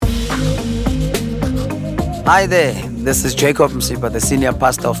Hi there, this is Jacob Msipha, the senior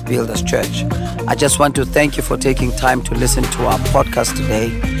pastor of Builders Church. I just want to thank you for taking time to listen to our podcast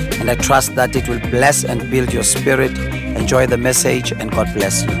today, and I trust that it will bless and build your spirit. Enjoy the message, and God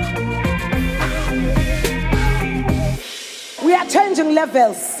bless you. We are changing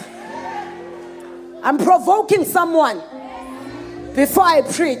levels. I'm provoking someone before I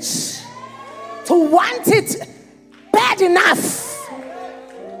preach to want it bad enough.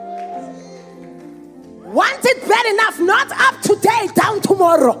 Want it bad enough, not up today, down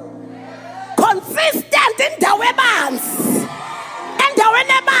tomorrow. Consistent in the weapons. And the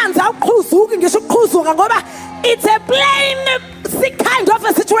weapons are it's a plain kind of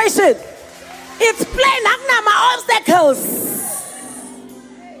a situation. It's plain obstacles.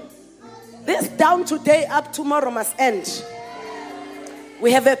 This down today, up tomorrow must end.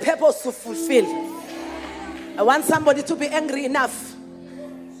 We have a purpose to fulfill. I want somebody to be angry enough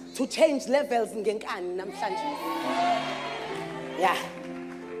to change levels in ngenkani namhlanje. Yeah.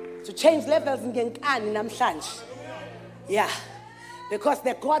 To change levels in ngenkani namhlanje. Yeah. Because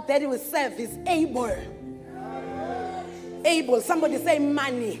the God that we serve is able. Able. Somebody say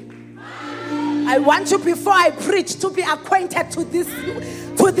money. I want you, before I preach, to be acquainted to this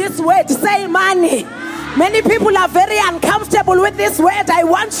word. Say money. Many people are very uncomfortable with this word. I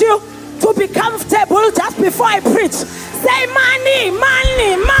want you to be comfortable just before I preach. Say money,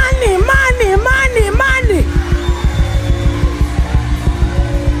 money, money, money, money, money.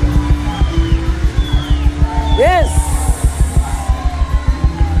 Yes.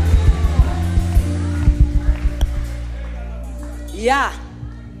 Yeah.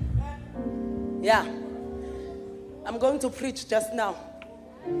 Yeah. I'm going to preach just now.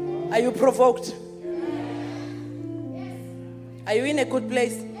 Are you provoked? Are you in a good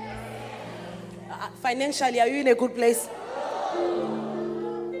place? Financially, are you in a good place?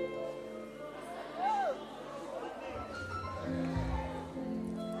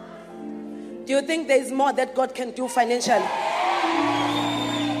 Do you think there is more that God can do financially?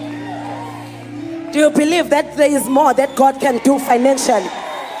 Do you believe that there is more that God can do financially?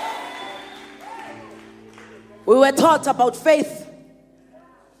 We were taught about faith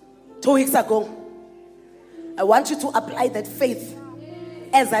 2 weeks ago. I want you to apply that faith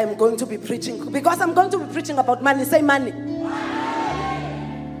as I'm going to be preaching. Because I'm going to be preaching about money. Say money.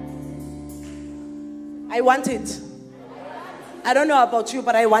 I want it. I don't know about you,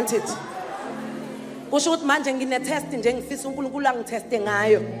 but I want it. Kusho ukuthi manje ngine-test nje ngifisa uNkulunkulu angitheste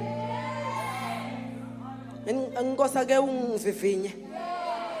ngayo. Nginkosa ke ungivivinye.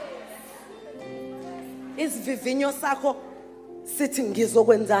 Isivivinyo sakho sithi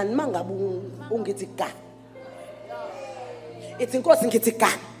ngizokwenzani mangabe ungithi ga. It's inkosi ngithi ga.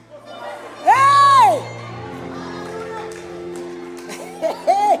 Hey!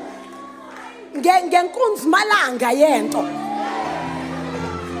 Ngenkunzi malanga yento.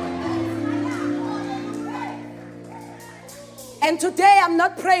 And today I'm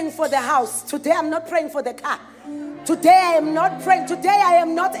not praying for the house. Today I'm not praying for the car. Today I am not praying. Today I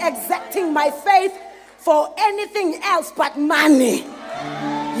am not exacting my faith for anything else but money.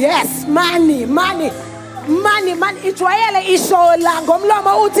 Yes, money, money. Money, money. Ijwayele ishola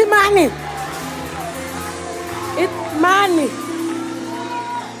ngomlomo uthi money. It's money.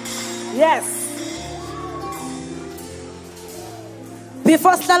 Yes.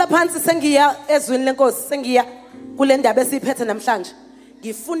 Before sihlala phansi sengiya ezwini lenkosi sengiya kule ndaba esiphethe namhlanje.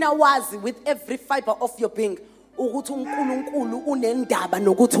 Ngifuna wazi with every fiber of your being ukuthi uNkulunkulu unendaba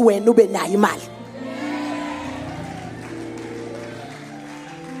nokuthi wena ube nayo imali.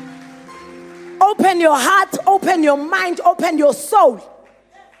 Open your heart, open your mind, open your soul.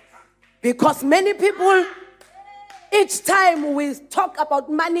 Because many people, each time we talk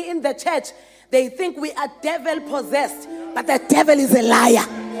about money in the church, they think we are devil possessed. But the devil is a liar.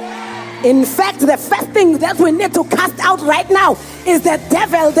 In fact, the first thing that we need to cast out right now is the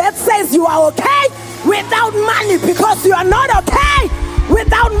devil that says you are okay without money, because you are not okay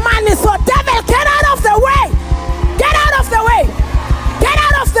without money. So devil, get out of the way. Get out of the way. Get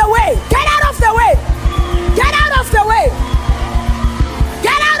out of the way. Get out of the way. Get out of the way.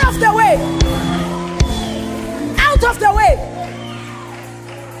 Get out of the way. Out of the way.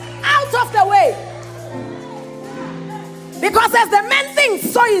 Out of the way. Because as the man thinks,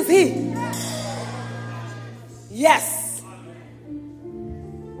 so is he. Yes.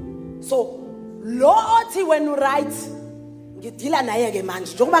 So, Lord, when you write, ngidila naye ke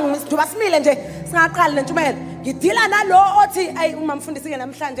manje njengoba ngithi simile nje singaqali lentshumayelo ngidila nalo othi ayi uma mfundisi ke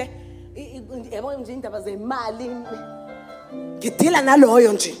namhlanje yabo nje indaba zemali ngidila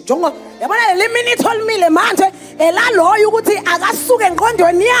naloyo nje njengoba yabona le minute olmile manje elaloyo ukuthi akasuke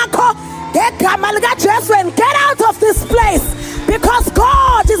engqondweni yakho Get out of this place, because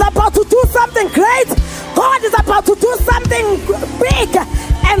God is about to do something great. God is about to do something big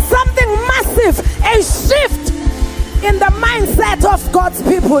and something massive. A shift in the mindset of God's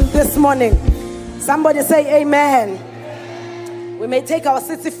people this morning. Somebody say amen. We may take our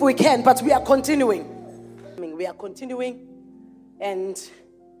seats if we can, but we are continuing. We are continuing, and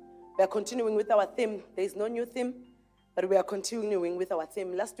we are continuing with our theme. There is no new theme, but we are continuing with our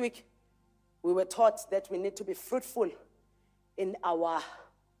theme. Last week, we were taught that we need to be fruitful in our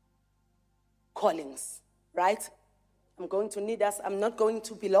callings, right? I'm not going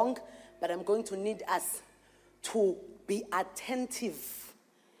to be long, but I'm going to need us to be attentive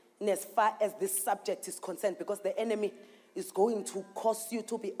in as far as this subject is concerned, because the enemy is going to cause you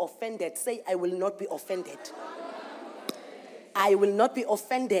to be offended. Say, I will not be offended. I will not be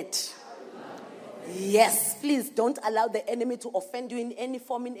offended. Yes, please don't allow the enemy to offend you in any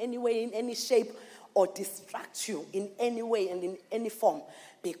form, in any way, in any shape, or distract you in any way and in any form,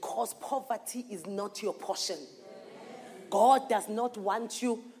 because poverty is not your portion. God does not want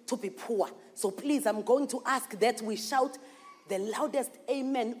you to be poor. So please, I'm going to ask that we shout the loudest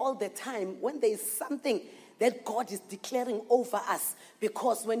amen all the time when there is something that God is declaring over us.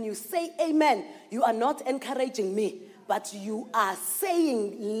 Because when you say amen, you are not encouraging me, but you are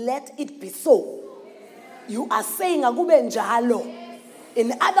saying, let it be so. You are saying, akube njalo.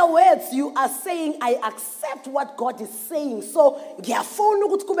 In other words, you are saying, I accept what God is saying. So, ngiyafuna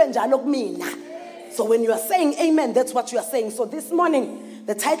ukuthi kube njalo kumina. So when you are saying amen, that's what you are saying. So this morning,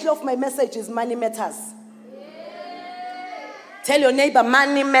 the title of my message is Money Matters. Tell your neighbor,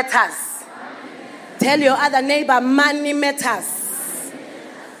 money matters. Tell your other neighbor, money matters.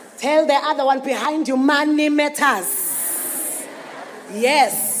 Tell the other one behind you, money matters.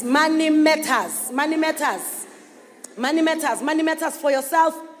 Yes, money matters. Money matters. Money matters. Money matters for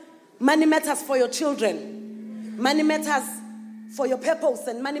yourself. Money matters for your children. Money matters for your purpose,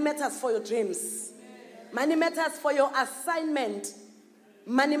 and money matters for your dreams. Money matters for your assignment.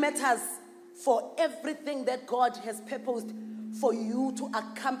 Money matters for everything that God has purposed for you to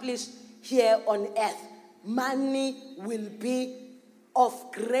accomplish here on earth. Money will be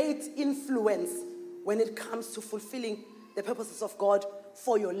of great influence when it comes to fulfilling the purposes of God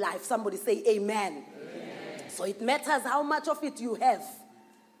for your life. Somebody say amen. Amen. So it matters how much of it you have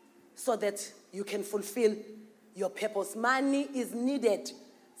so that you can fulfill your purpose. Money is needed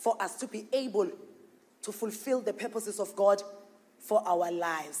for us to be able to fulfill the purposes of God for our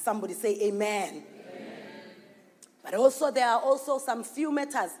lives. Somebody say amen. Amen. But also there are also some few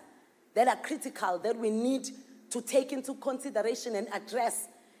matters that are critical that we need to take into consideration and address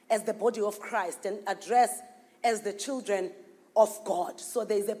as the body of Christ and address as the children of God. So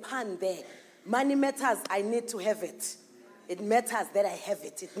there's a pun there. Money matters, I need to have it. It matters that I have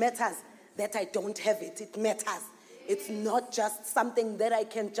it. It matters that I don't have it. It matters. It's not just something that I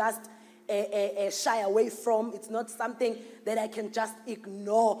can just shy away from. It's not something that I can just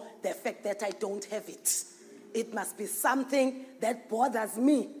ignore the fact that I don't have it. It must be something that bothers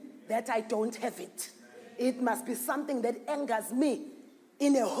me that I don't have it. It must be something that angers me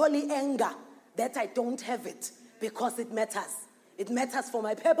in a holy anger that I don't have it, because it matters. It matters for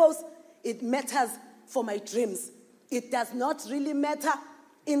my purpose. It matters for my dreams. It does not really matter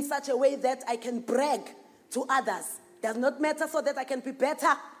in such a way that I can brag to others. Does not matter so that I can be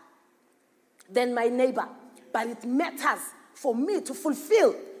better than my neighbor. But it matters for me to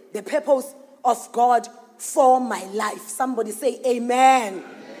fulfill the purpose of God for my life. Somebody say amen. Amen.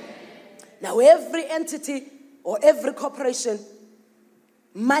 Now every entity or every corporation,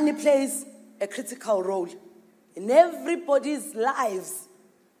 money plays a critical role. In everybody's lives,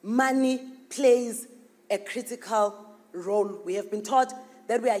 money plays a critical role. We have been taught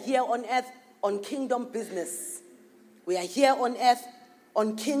that we are here on earth on kingdom business. We are here on earth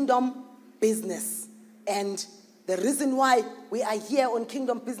on kingdom business. And the reason why we are here on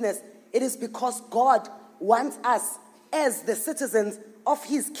kingdom business, it is because God wants us as the citizens of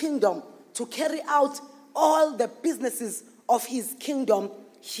his kingdom to carry out all the businesses of his kingdom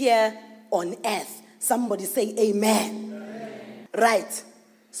here on earth. Somebody say amen. Amen. Right.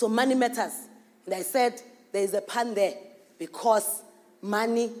 So money matters. And I said there is a pun there, because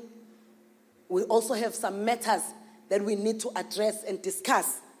money, we also have some matters that we need to address and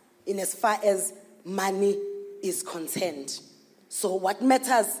discuss in as far as money is concerned. So what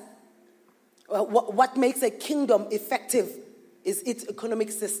matters, what makes a kingdom effective is its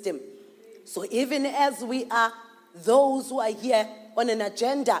economic system. So even as we are those who are here on an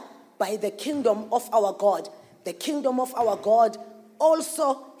agenda by the kingdom of our God, the kingdom of our God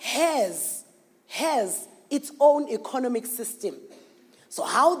also has its own economic system. So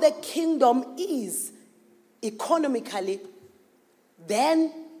how the kingdom is economically,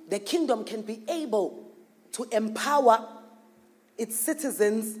 then the kingdom can be able to empower its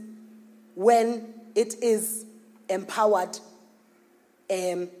citizens when it is empowered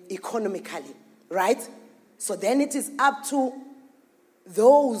economically, right? So then it is up to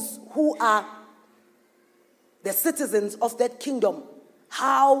those who are the citizens of that kingdom,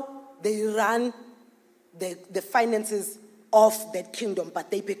 how they run the finances of that kingdom.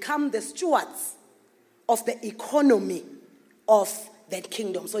 But they become the stewards of the economy of that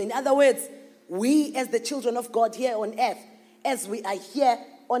kingdom. So in other words, we as the children of God here on earth, as we are here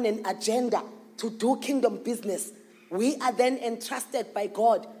on an agenda to do kingdom business, we are then entrusted by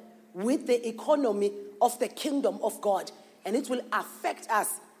God with the economy of the kingdom of God. And it will affect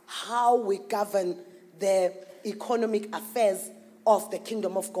us how we govern the economic affairs of the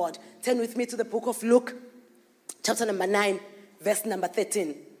kingdom of God. Turn with me to the book of Luke, chapter number 9, verse number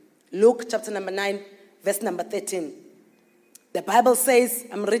 13. Luke, chapter number 9, verse number 13. The Bible says,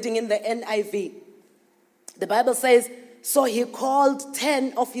 I'm reading in the NIV. The Bible says, so he called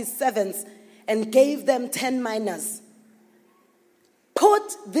 10 of his servants and gave them 10 minas.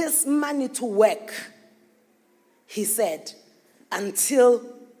 Put this money to work, he said, until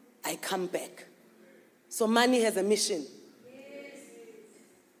I come back. So money has a mission.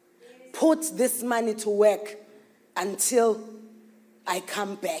 Put this money to work until I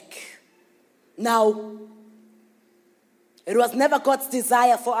come back. Now, it was never God's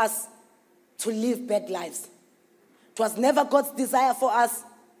desire for us to live bad lives. It was never God's desire for us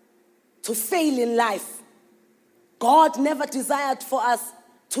to fail in life. God never desired for us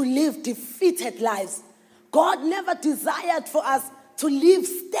to live defeated lives. God never desired for us to live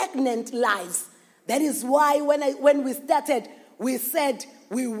stagnant lives. That is why when we started, we said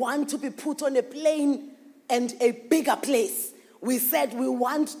we want to be put on a plane and a bigger place. We said we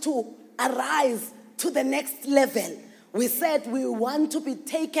want to arise to the next level. We said we want to be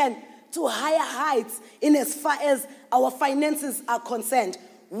taken to higher heights in as far as our finances are concerned.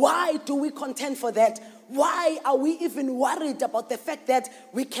 Why do we contend for that? Why are we even worried about the fact that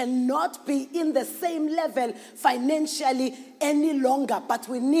we cannot be in the same level financially any longer, but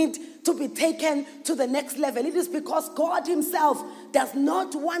we need to be taken to the next level? It is because God himself does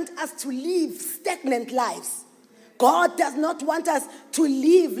not want us to live stagnant lives. God does not want us to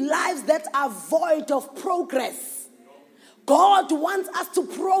live lives that are void of progress. God wants us to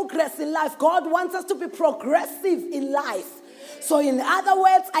progress in life. God wants us to be progressive in life. So in other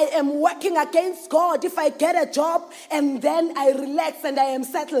words, I am working against God if I get a job and then I relax and I am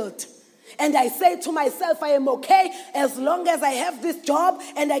settled. And I say to myself, I am okay as long as I have this job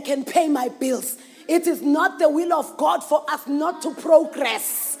and I can pay my bills. It is not the will of God for us not to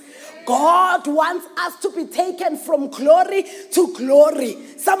progress. God wants us to be taken from glory to glory.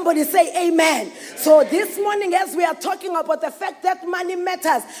 Somebody say amen. So this morning, as we are talking about the fact that money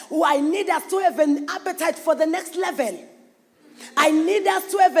matters, I need us to have an appetite for the next level. I need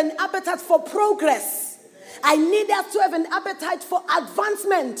us to have an appetite for progress. I need us to have an appetite for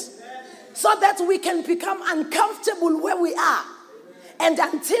advancement so that we can become uncomfortable where we are. And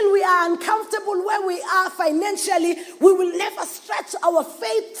until we are uncomfortable where we are financially, we will never stretch our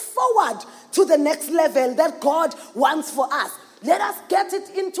faith forward to the next level that God wants for us. Let us get it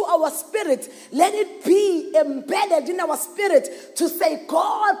into our spirit. Let it be embedded in our spirit to say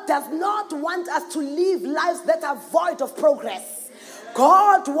God does not want us to live lives that are void of progress.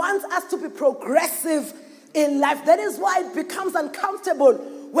 God wants us to be progressive in life. That is why it becomes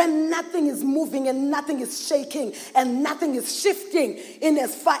uncomfortable when nothing is moving and nothing is shaking and nothing is shifting in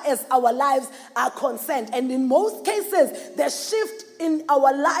as far as our lives are concerned. And in most cases, the shift in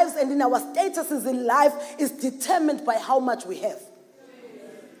our lives and in our statuses in life is determined by how much we have.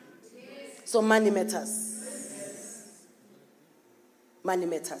 So money matters. Money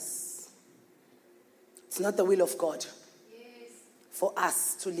matters. It's not the will of God for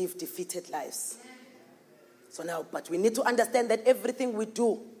us to live defeated lives. So now, but we need to understand that everything we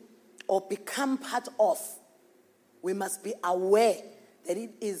do or become part of, we must be aware that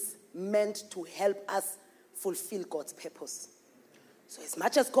it is meant to help us fulfill God's purpose. So as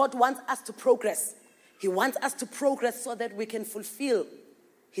much as God wants us to progress, he wants us to progress so that we can fulfill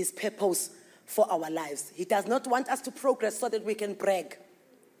his purpose for our lives. He does not want us to progress so that we can brag.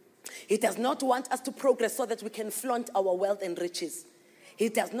 He does not want us to progress so that we can flaunt our wealth and riches. He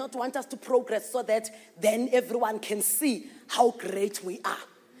does not want us to progress so that then everyone can see how great we are.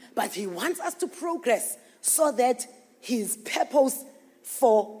 But he wants us to progress so that his purpose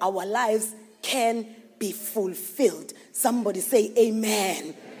for our lives can be fulfilled. Somebody say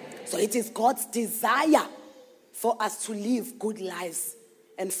amen. So it is God's desire for us to live good lives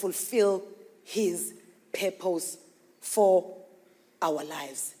and fulfill his purpose for our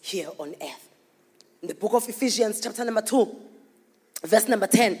lives here on earth. In the book of Ephesians, chapter number 2, verse number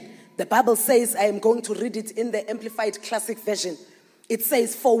 10, the Bible says, I am going to read it in the Amplified Classic Version. It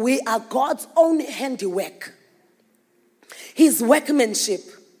says, for we are God's own handiwork, his workmanship,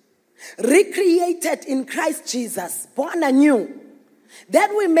 recreated in Christ Jesus, born anew,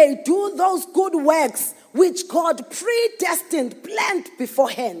 that we may do those good works which God predestined, planned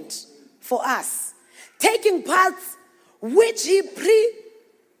beforehand for us, taking parts which he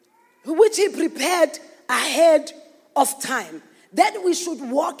prepared ahead of time, that we should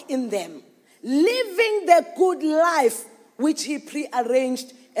walk in them, living the good life which he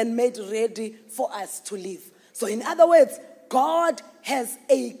prearranged and made ready for us to live. So in other words, God has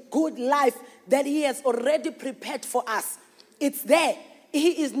a good life that he has already prepared for us. It's there.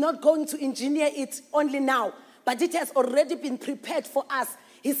 He is not going to engineer it only now, but it has already been prepared for us.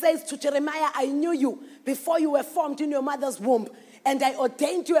 He says to Jeremiah, I knew you before you were formed in your mother's womb, and I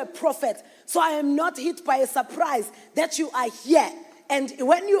ordained you a prophet. So I am not hit by a surprise that you are here. And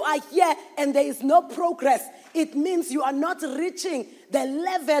when you are here and there is no progress, it means you are not reaching the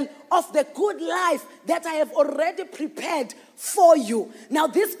level of the good life that I have already prepared for you. Now,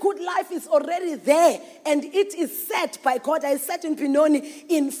 this good life is already there, and it is set by God. I said in Pinoni,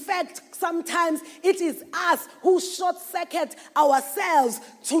 in fact, sometimes it is us who short-circuit ourselves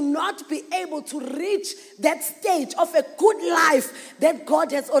to not be able to reach that stage of a good life that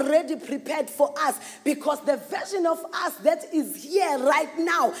God has already prepared for us, because the version of us that is here right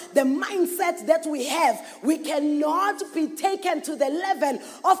now, the mindset that we have, we cannot be taken to the level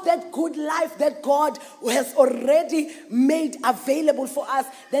of that good life that God has already made available for us,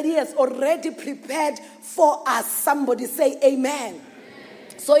 that he has already prepared for us. Somebody say amen.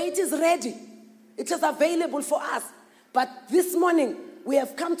 So it is ready. It is available for us. But this morning, we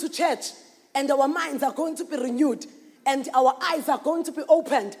have come to church, and our minds are going to be renewed, and our eyes are going to be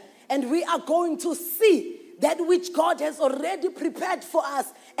opened, and we are going to see that which God has already prepared for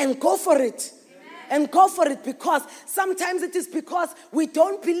us and go for it. And go for it, because sometimes it is because we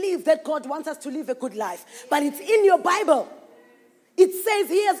don't believe that God wants us to live a good life. But it's in your Bible. It says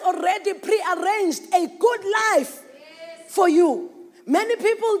he has already prearranged a good life for you. Many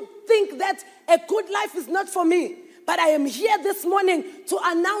people think that a good life is not for me. But I am here this morning to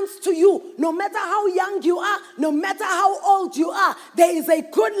announce to you, no matter how young you are, no matter how old you are, there is a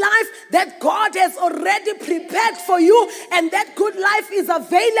good life that God has already prepared for you, and that good life is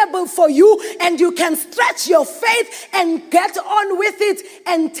available for you, and you can stretch your faith and get on with it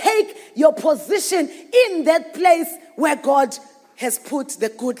and take your position in that place where God has put the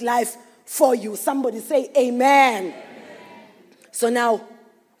good life for you. Somebody say amen. Amen. So now,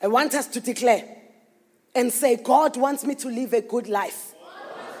 I want us to declare and say, God wants me to live a good life.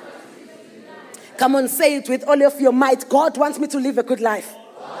 Come on, say it with all of your might. God wants me to live a good life.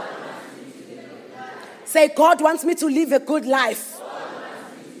 Say, God wants me to live a good life.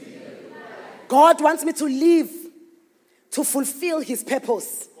 God wants me to live to fulfill his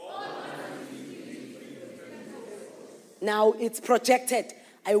purpose. Now it's projected.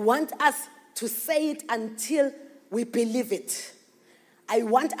 I want us to say it until we believe it. I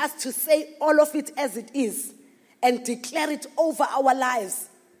want us to say all of it as it is and declare it over our lives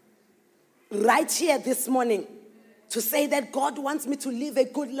right here this morning, to say that God wants me to live a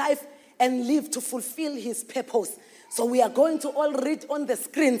good life and live to fulfill his purpose. So we are going to all read on the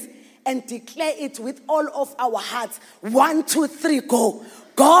screens and declare it with all of our hearts. 1, 2, 3, go.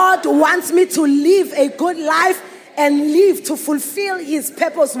 God wants me to live a good life and live to fulfill his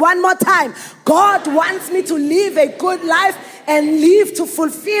purpose. One more time. God wants me to live a good life and live to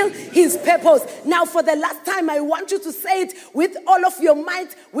fulfill his purpose. Now, for the last time, I want you to say it with all of your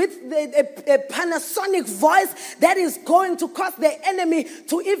might, with a Panasonic voice that is going to cause the enemy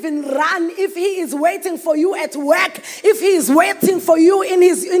to even run. If he is waiting for you at work, if he is waiting for you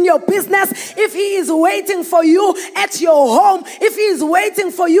in your business, if he is waiting for you at your home, if he is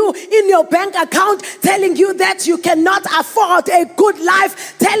waiting for you in your bank account, telling you that you cannot afford a good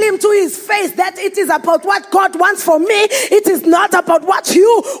life, tell him to his face that it is about what God wants for me. It is not about what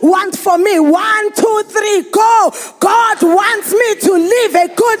you want for me. 1, 2, 3, go. God wants me to live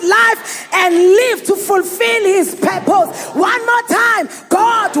a good life and live to fulfill his purpose. One more time.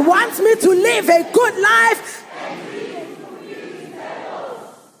 God wants me to live a good life.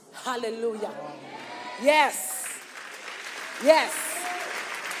 Hallelujah. Yes. Yes.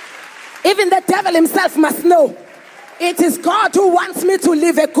 Even the devil himself must know it is God who wants me to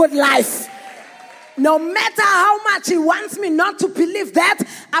live a good life. No matter how much he wants me not to believe that,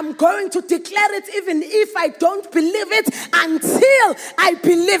 I'm going to declare it even if I don't believe it until I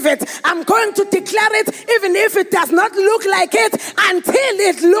believe it. I'm going to declare it even if it does not look like it until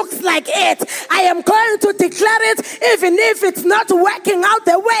it looks like it. I am going to declare it even if it's not working out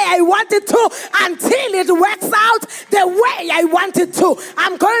the way I want it to until it works out the way I want it to.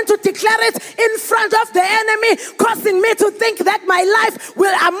 I'm going to declare it in front of the enemy, causing me to think that my life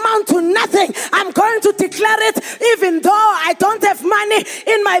will amount to nothing. I'm going to declare it even though I don't have money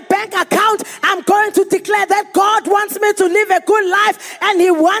in my bank account. I'm going to declare that God wants me to live a good life and he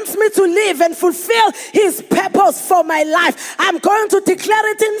wants me to live and fulfill his purpose for my life. I'm going to declare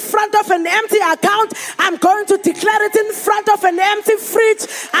it in front of an empty account. I'm going to declare it in front of an empty fridge.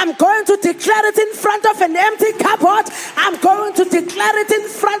 I'm going to declare it in front of an empty cupboard. I'm going to declare it in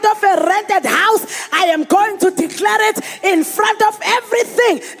front of a rented house. I am going to declare it in front of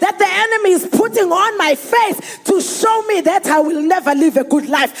everything that the enemy is putting on my face to show me that I will never live a good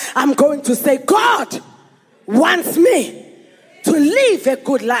life. I'm going to say, God wants me to live a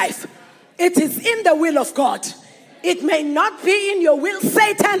good life. It is in the will of God. It may not be in your will,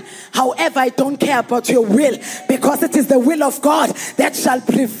 Satan. However, I don't care about your will, because it is the will of God that shall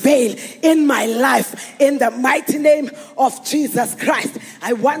prevail in my life, in the mighty name of Jesus Christ.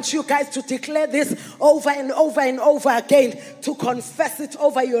 I want you guys to declare this over and over and over again, to confess it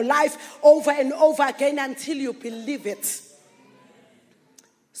over your life over and over again until you believe it,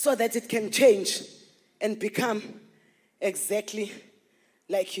 so that it can change and become exactly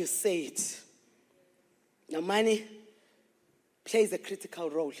like you say it. Now, money plays a critical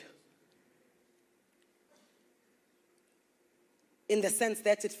role in the sense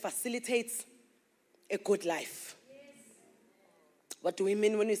that it facilitates a good life. What do we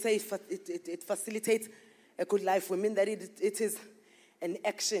mean when we say it facilitates a good life? We mean that it is an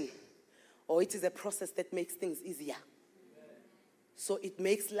action, or it is a process that makes things easier. So it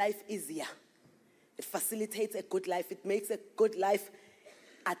makes life easier. It facilitates a good life. It makes a good life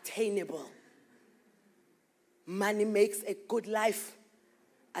attainable. Money makes a good life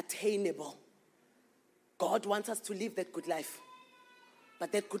attainable. God wants us to live that good life.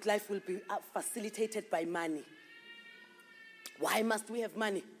 But that good life will be facilitated by money. Why must we have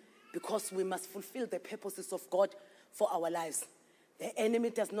money? Because we must fulfill the purposes of God for our lives. The enemy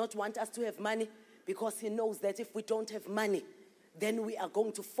does not want us to have money because he knows that if we don't have money, then we are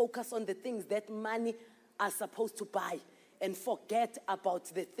going to focus on the things that money are supposed to buy and forget about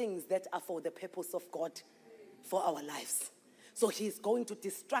the things that are for the purpose of God for our lives. So he's going to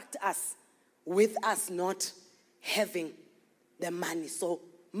distract us with us not having the money. So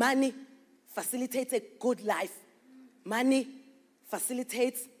money facilitates a good life. Money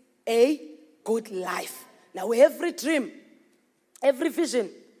facilitates a good life. Now, every dream, every vision,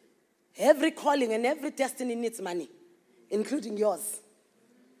 every calling, and every destiny needs money, including yours.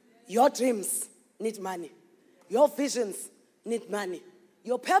 Your dreams need money. Your visions need money.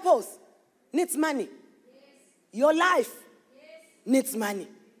 Your purpose needs money. Your life needs money.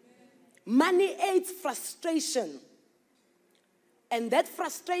 Money aids frustration. And that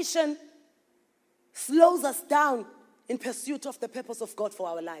frustration slows us down in pursuit of the purpose of God for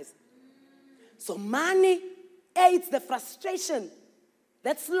our lives. So money aids the frustration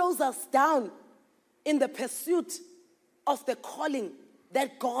that slows us down in the pursuit of the calling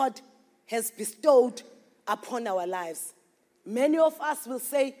that God has bestowed upon our lives. Many of us will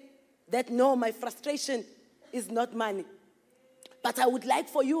say that, no, my frustration is not money. But I would like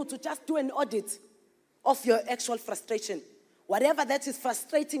for you to just do an audit of your actual frustration. Whatever that is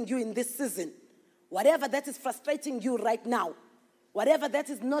frustrating you in this season, whatever that is frustrating you right now, whatever that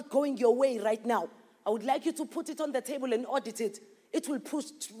is not going your way right now, I would like you to put it on the table and audit it. It will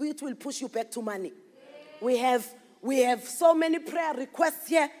push you back to money. We have so many prayer requests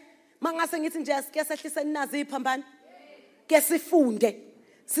here. Mangase ngithi nje asike sehlise nazi iphambano. Ke sifunde.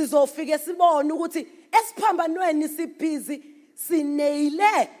 Sizofike sibone ukuthi esiphambanweni sibhizi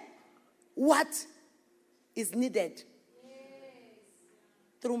sineyile what is needed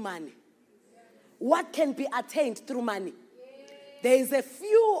through money. What can be attained through money? There is a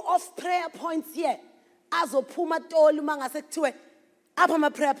few of prayer points here. Azophuma toli mangase kuthiwe apha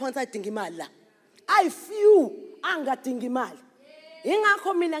ama prayer points ayidinga imali la. I few angadinga imali.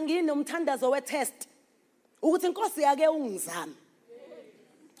 Ingakho mina nginomthandazo we-test ukuthi inkosi yake ungizame.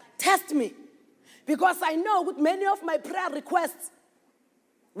 Test me, because I know that many of my prayer requests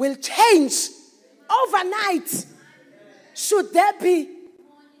will change overnight should there be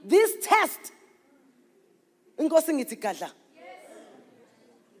this test. Inkosi ngithi gadla.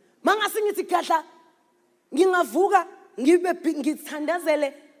 Mangase ngithi gadla ngingavuka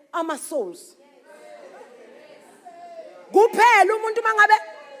ngithandazele ama souls. Kuphela umuntu mangabe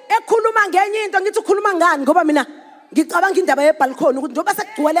ekhuluma ngenye into ngithi ukhuluma ngani ngoba mina ngicabanga indaba yebalcony ukuthi njoba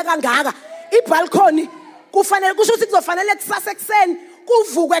sekugcwele kangaka ibalcony kufanele kusho ukuthi kuzofanele kusasa ekseni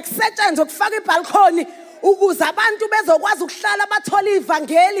kuvukwe kusetshenzwe kufaka ibalcony ukuze abantu bezokwazi ukuhlala bathola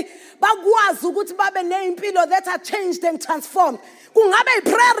ivangeli bakwazi ukuthi babe nezimpilo that are changed and transformed. Kungabe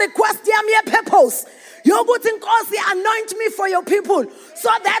iprayer request yami ye-purpose yokuthi inkosi anoint me for your people so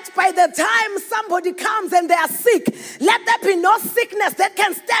that by the time somebody comes and they are sick, let there be no sickness that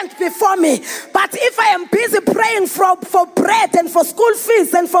can stand before me. But if I am busy praying for bread and for school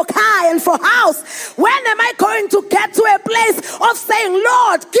fees and for car and for house, when am I going to get to a place of saying,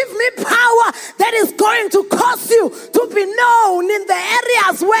 Lord, give me power that is going to cause you to be known in the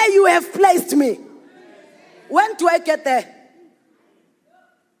areas where you have placed me? When do I get there?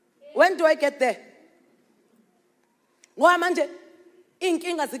 When do I get there? Ngoba manje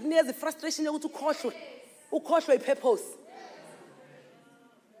inkinga zikunikeza frustration yokuthi ukhohlwe ipurpose.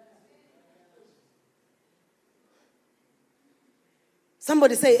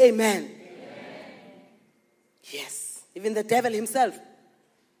 Somebody say amen. Yes, even the devil himself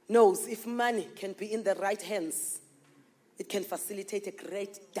knows if money can be in the right hands, it can facilitate a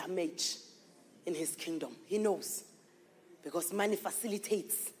great damage in his kingdom. He knows. Because money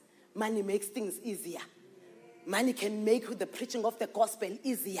facilitates. Money makes things easier. Money can make the preaching of the gospel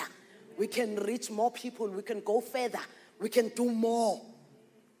easier. We can reach more people. We can go further. We can do more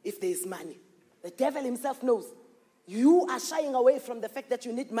if there is money. The devil himself knows. You are shying away from the fact that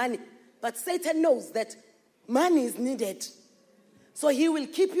you need money. But Satan knows that money is needed. So he will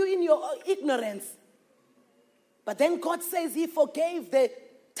keep you in your ignorance. But then God says he forgave the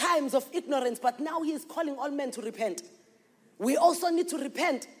times of ignorance. But now he is calling all men to repent. We also need to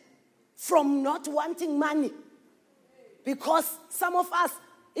repent from not wanting money. Because some of us,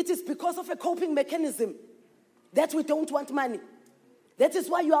 it is because of a coping mechanism that we don't want money. That is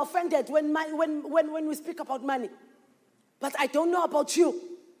why you are offended when we speak about money. But I don't know about you.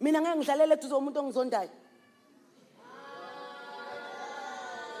 Mina ngangidlalela tuzo umuntu ongizondayo.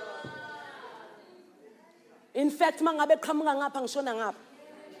 In fact, mangabe qhamuka ngapha ngishona ngapha.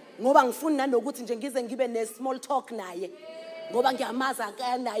 Ngoba ngifuna nanokuthi nje ngize ngibe ne small talk naye. Ngoba ngiyamaza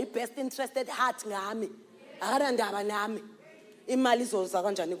akanayo best interested heart ngami. Akarandaba nami. Imali izoza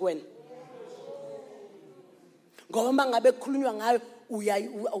kanjani kuwena? Ngoba mangabe kukhulunywa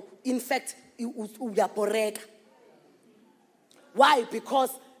ngayo in fact uyaboreka. Why? Because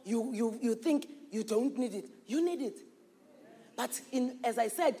you think you don't need it. You need it. But as I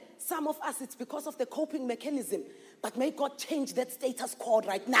said, some of us, it's because of the coping mechanism. But may God change that status quo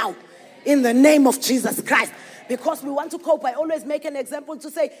right now in the name of Jesus Christ. Because we want to cope. I always make an example to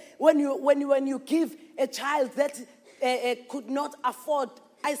say, when you give a child that could not afford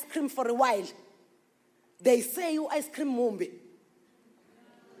ice cream for a while, they say you ice cream mumbi.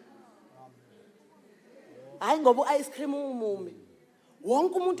 I ngoba ice cream mumbi.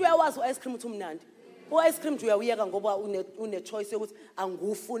 Wonke umuntu uyawazi ice cream uthumnandi. Ice cream uyawuyeka ngoba une choice yokuthi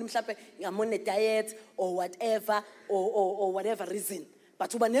angufuni mhlawumbe ngamone diet or whatever or whatever reason.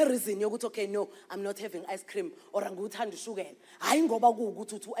 But uba ne reason yokuthi okay no, I'm not having ice cream or angikuthanda ushukela. Hayi ngoba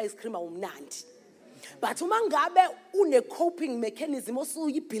kuukuthi uthi ice cream awumnandi. But uma ngabe une coping mechanism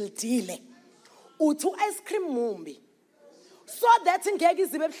osuyibuildile uthi ice cream mumbi. So that ngeke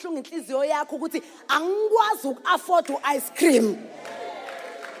izibe ebhlungu inhliziyo yakho ukuthi angikwazi uku-afford ice cream.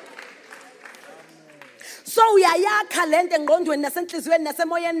 So uyayakha lento engqondweni nasenhlizweni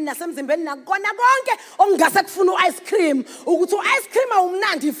nasemoyeni nasemzimbeni nakona konke ongase kufuna ice cream ukuthi ice cream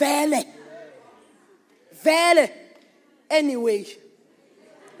awumnandi vele. Anyway,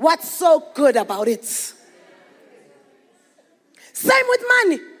 what's so good about it? Same with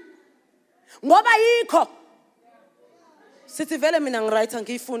money. Ngoba yikho sithi vele mina ngiright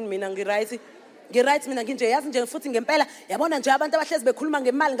angifuni mina ngiright mina nginje yazi nje futhi ngempela yabona nje abantu abahlezi bekhuluma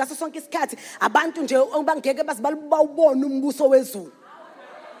ngemali ngaso sonke isikhathi abantu nje bangeke bazibawubona umbuso wezulu.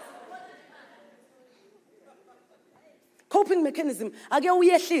 Coping mechanism ake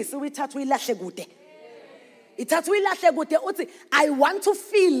uyehlise uyithatha uyilahle kude. Ithatha uyilahle kude uthi I want to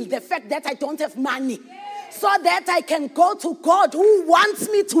feel the fact that I don't have money. So that I can go to God who wants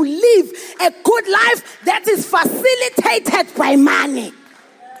me to live a good life that is facilitated by money.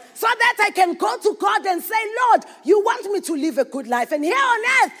 So that I can go to God and say, Lord, you want me to live a good life. And here on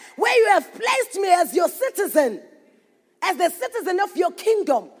earth, where you have placed me as your citizen, as the citizen of your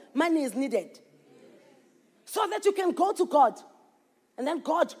kingdom, money is needed. So that you can go to God. And then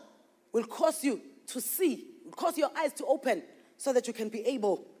God will cause you to see, will cause your eyes to open so that you can be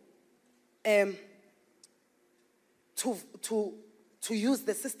able to use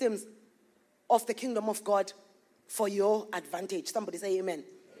the systems of the kingdom of God for your advantage. Somebody say amen.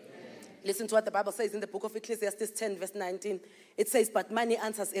 Listen to what the Bible says in the book of Ecclesiastes 10 verse 19. It says, but money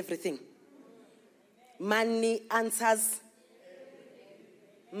answers everything. Money answers.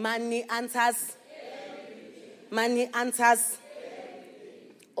 Money answers. Money answers.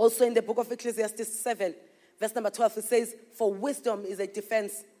 Also in the book of Ecclesiastes 7 verse number 12, it says, for wisdom is a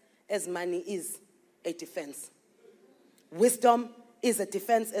defense as money is a defense. Wisdom is a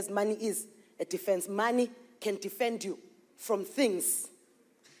defense as money is a defense. Money can defend you from things.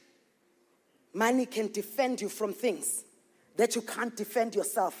 Money can defend you from things that you can't defend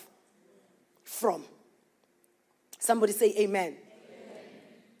yourself from. Somebody say amen.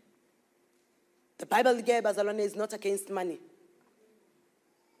 The Bible is not against money.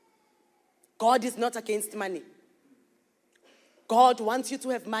 God is not against money. God wants you to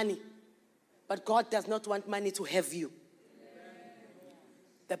have money, but God does not want money to have you.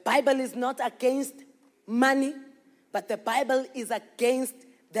 The Bible is not against money, but the Bible is against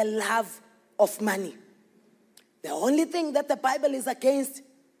the love of money. The only thing that the Bible is against,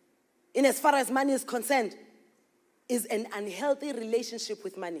 in as far as money is concerned, is an unhealthy relationship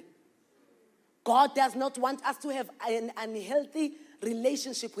with money. God does not want us to have an unhealthy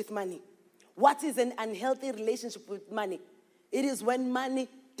relationship with money. What is an unhealthy relationship with money? It is when money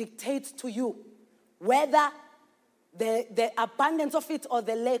dictates to you whether the abundance of it or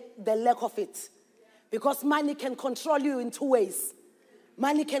the lack of it. Because money can control you in two ways.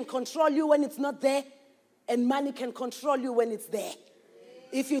 Money can control you when it's not there, and money can control you when it's there.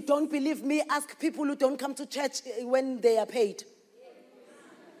 If you don't believe me, ask people who don't come to church when they are paid.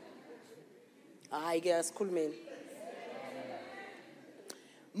 I guess, cool man.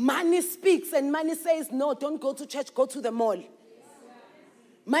 Money speaks and money says, no, don't go to church, go to the mall.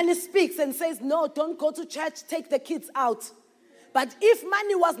 Money speaks and says, no, don't go to church, take the kids out. But if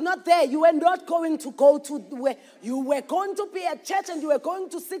money was not there, you were not going to go to where you were going to be at church, and you were going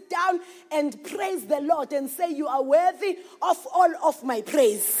to sit down and praise the Lord and say, you are worthy of all of my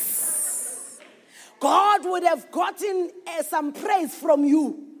praise. God would have gotten some praise from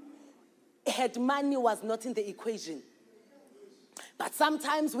you had money was not in the equation. But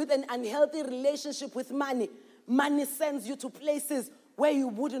sometimes with an unhealthy relationship with money, money sends you to places where you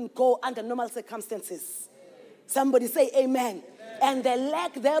wouldn't go under normal circumstances. Somebody say amen. And the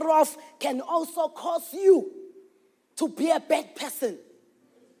lack thereof can also cause you to be a bad person.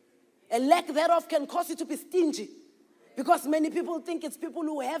 A lack thereof can cause you to be stingy. Because many people think it's people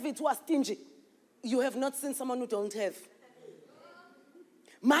who have it who are stingy. You have not seen someone who don't have.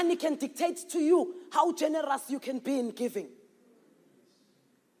 Money can dictate to you how generous you can be in giving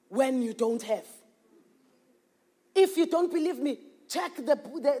when you don't have. If you don't believe me, check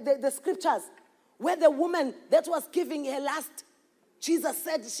the scriptures where the woman that was giving her last, Jesus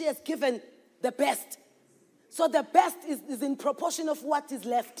said she has given the best. So the best is in proportion of what is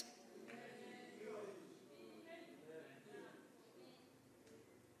left.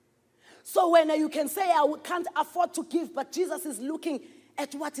 So when you can say, I can't afford to give, but Jesus is looking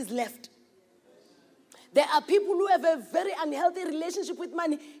at what is left. There are people who have a very unhealthy relationship with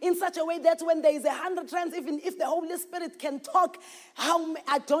money in such a way that when there is 100 rands, even if the Holy Spirit can talk,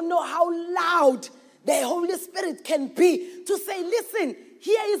 I don't know how loud the Holy Spirit can be to say, listen,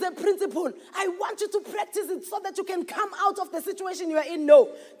 here is a principle. I want you to practice it so that you can come out of the situation you are in. No,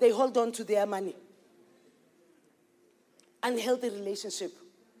 they hold on to their money. Unhealthy relationship.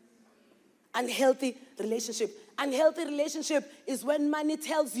 Unhealthy relationship. Unhealthy relationship is when money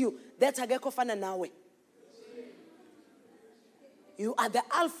tells you that akekho fana nawe. You are the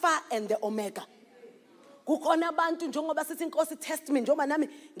Alpha and the Omega. Kukhona abantu njengoba sithi inkosi test me njengoba nami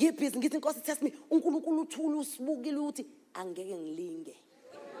ngibhizi ngithi inkosi test me uNkulunkulu uthula usibukile uthi angeke ngilinge.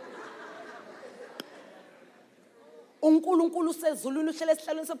 uNkulunkulu sezulwini uhlele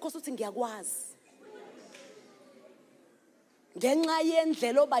esihlalweni sobukhosi uthi ngiyakwazi. Ngenxa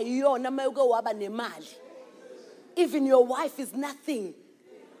yendlela oba yiyona mawuke waba nemali. Even your wife is nothing.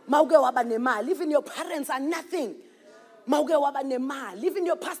 Mawuke waba nemali. Even your parents are nothing. Mawuke waba nemali. Even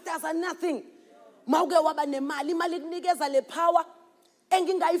your pastors are nothing. Mawuke waba nemali. Imali ikunikeza le power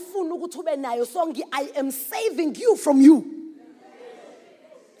engingayifuni ukuthi ube nayo. So I am saving you from you.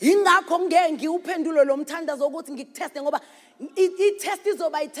 Ingakho ngeke ngiuphendulo lo mthandazo ukuthi ngikuteste ngoba i-test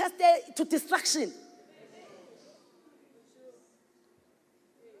izoba i-test to distraction.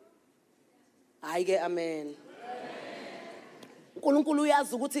 Ayike amen. uNkulunkulu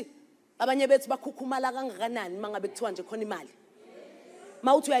uyazi ukuthi abanye bethu bakhukhumala kangakanani mangabe kuthiwa nje khona imali.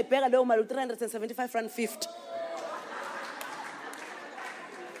 Mawuthi uyayibheka leyo mali u375.50.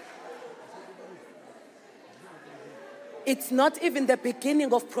 It's not even the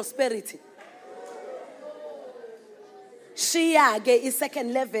beginning of prosperity. Shia ke is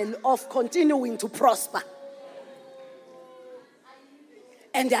second level of continuing to prosper.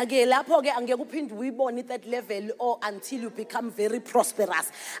 And again, lapho ke angeke uphinde uyibone that level or until you become very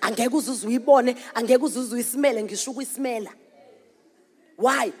prosperous. Angeke uzuze uyibone, angeke uzuze uyisimele ngisho ukuyisimela.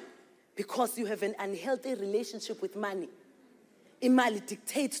 Why? Because you have an unhealthy relationship with money. Imali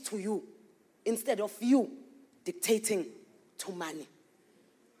dictates to you instead of you dictating to money.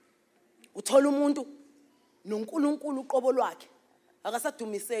 Uthola umuntu noNkulunkulu uqobo lwakhe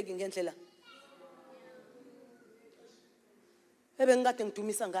akasadumiseki ngendlela ebengikade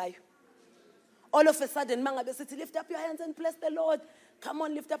ngidumisa ngayo. All of a sudden mangabe sithi lift up your hands and bless the Lord. Come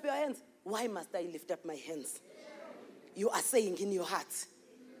on, lift up your hands. Why must I lift up my hands? You are saying in your heart.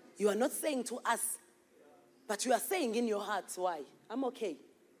 You are not saying to us, but you are saying in your heart, why? I'm okay.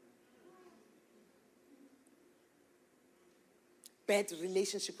 Bad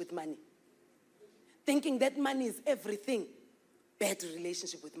relationship with money. Thinking that money is everything. Bad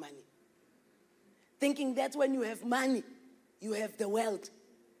relationship with money. Thinking that when you have money, you have the world.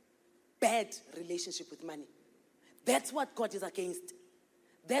 Bad relationship with money. That's what God is against.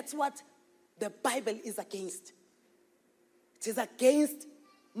 That's what the Bible is against. It is against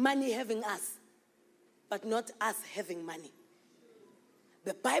money having us, but not us having money.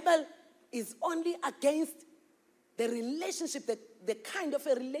 The Bible is only against the relationship, the kind of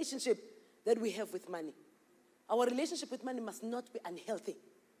a relationship that we have with money. Our relationship with money must not be unhealthy.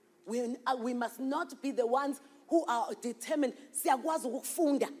 We must not be the ones who are determined. Siyakwazi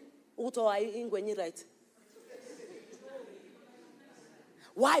ukufunda ukuthi hayi ingwenye right.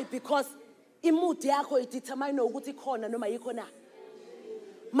 Why? Because imudi yakho idetermine ukuthi khona noma yikho na.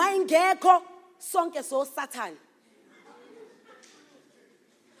 Mayingekho sonke so Satan.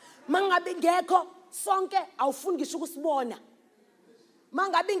 Mangabe ngekho sonke awufuni ngisho ukusibona.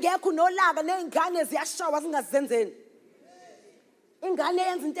 Mangabe ngekho nolaka nezingane ziyashawa zingazenzeni. Ingane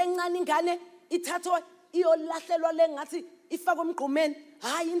yenza into encane, ingane ithathwa iyolahlelwa lengathi ifaka umgqumeni.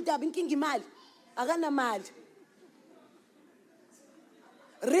 Hayi indaba inkinga imali. Akanamali.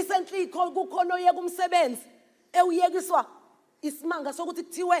 Recently kukhona oyeka umsebenzi ewuyekiswa isimanga sokuthi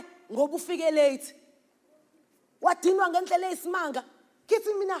kuthiwe ngoba ufike late. Wadinwa ngendlela eyisimanga.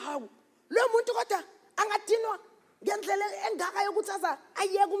 Kithi mina hawu lo muntu kodwa angadinwa ngendlela engaka yokuthi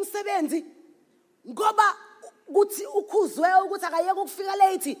ayeke umsebenzi ngoba kuthi ukhuzwe ukuthi akayeke ukufika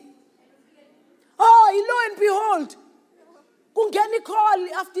late. Oh, lo and behold, kungena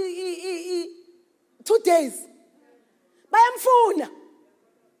icall after 2 days. Bayamfuna.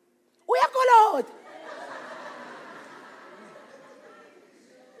 Uyakoloda.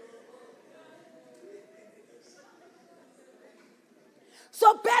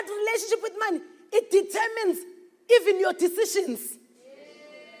 So bad relationship with money, it determines even your decisions.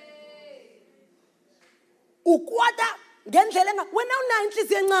 Ukwata ngendlela wena una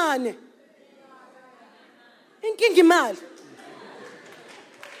inhliziyo encane. Inkinga imali.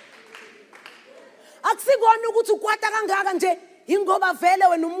 Akusikona ukuthi ukwata kangaka nje ingoba vele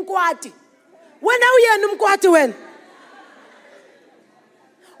wena umkwati. Wena uyena umkwati wena.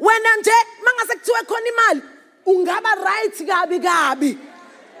 Wena nje mangase kuthiwe khona imali ungaba right kabi.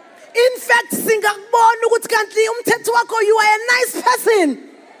 In fact singakubona ukuthi kanti umthetho wakho you are a nice person.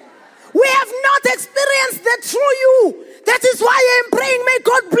 We have not experienced the true you. That is why I am praying, may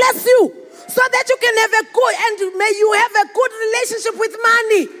God bless you. So that you can have a good, and may you have a good relationship with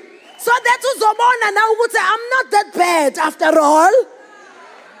money. So that uzobona now ukuthi I'm not that bad after all.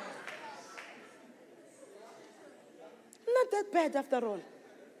 Not that bad after all.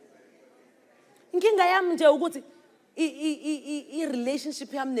 Inkinga yami nje ukuthi I relationship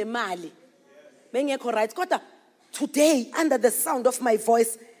yami nemali bengekho right. Kodwa today under the sound of my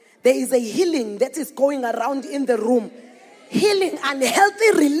voice there is a healing that is going around in the room. Healing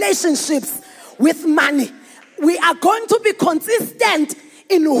unhealthy relationships with money. We are going to be consistent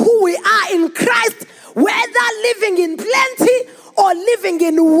in who we are in Christ, whether living in plenty or living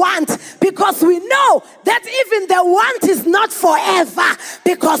in want, because we know that even the want is not forever,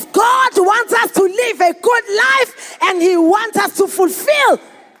 because God wants us to live a good life and He wants us to fulfill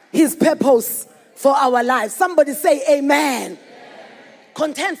His purpose for our lives. Somebody say amen.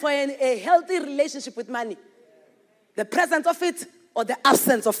 Contend for a healthy relationship with money. The presence of it or the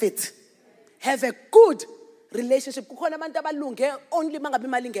absence of it. Have a good relationship. Kukhona abantu abalunge only mangabe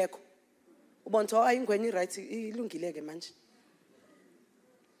imali ngekho. Ubonto ayingweni right ilungileke manje.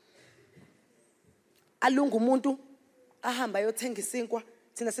 Alunga umuntu ahamba ayothenga isinkwa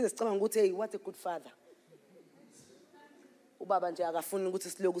thina sizicabanga ukuthi hey what a good father. Ubaba nje akafuni ukuthi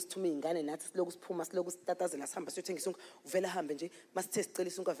siloku sithume izingane nathi siloku siphuma siloku sitatazela sihamba siyothenga isinkwa uvela hambe nje masithe sicela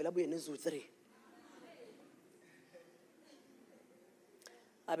isinkwa vela abuye nezu 3.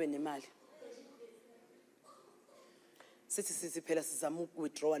 abe nemali. Sithi phela sizama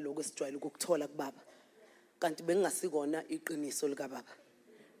ukuwithdraw lokho esijwayele ukukuthola kubaba. Kanti bengingasikona iqiniso lika baba.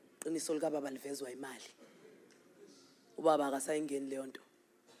 Iqiniso lika baba livezwa imali. Ubaba akasayingeni leyo nto.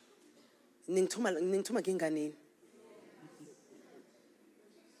 Ningithuma nginganini?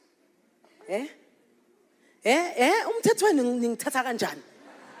 Umthethweni ngithatha kanjani?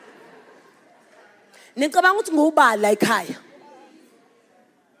 Nicabanga ukuthi ngubala ekhaya.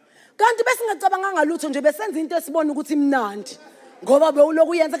 Kanti bese ngicabanga ngalutho nje besenza into esibona ukuthi imnandi. Ngoba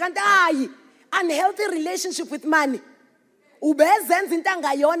bewuloku uyenza kanti hayi unhealthy relationship with money. Ubezenza into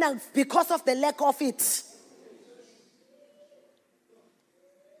angayona because of the lack of it.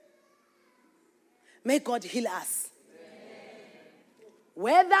 May God heal us.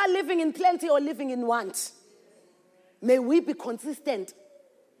 Whether living in plenty or living in want, may we be consistent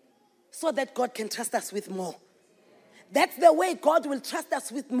so that God can trust us with more. That's the way God will trust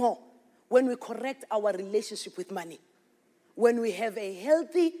us with more, when we correct our relationship with money. When we have a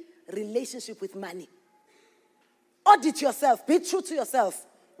healthy relationship with money. Audit yourself. Be true to yourself.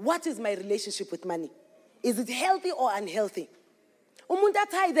 What is my relationship with money? Is it healthy or unhealthy? Umuntu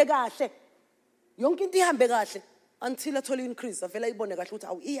athayide kahle. Yonke into ihambe kahle until athola increase. Avela ibone kahle ukuthi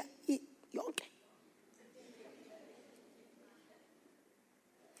awu iya yonke.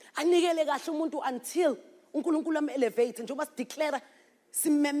 Anikele kahle umuntu until uNkulunkulu am-elevate njengoba sideclare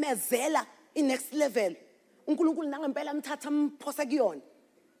simemezela i-next level. uNkulunkulu nangempela amthatha amphosa kuyona.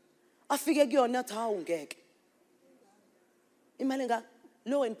 Afike kuyona athi hawu ngeke. Imali nga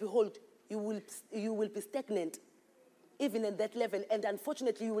lo and behold you will be stagnant even at that level, and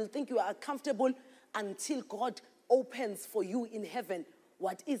unfortunately you will think you are comfortable until God opens for you in heaven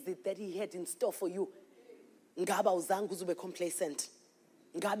what is it that he had in store for you. Ngaba uzange uzube complacent.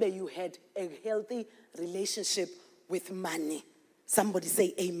 Ngabe you had a healthy relationship with money. Somebody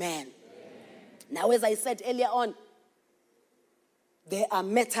say amen. Now, as I said earlier on, there are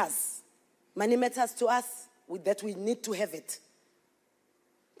matters. Money matters to us that we need to have it.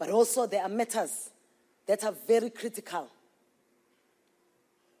 But also there are matters that are very critical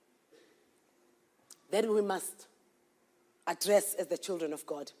that we must address as the children of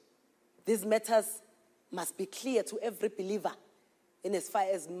God. These matters must be clear to every believer in as far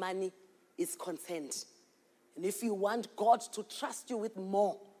as money is concerned. And if you want God to trust you with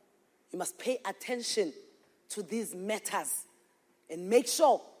more, you must pay attention to these matters and make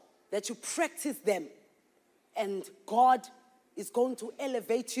sure that you practice them. And God is going to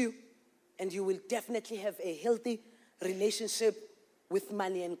elevate you, and you will definitely have a healthy relationship with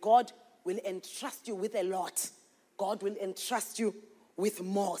money. And God will entrust you with a lot. God will entrust you with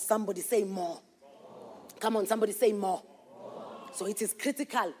more. Somebody say more. Come on, somebody say more. So it is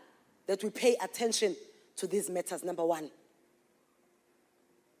critical that we pay attention to these matters. Number one,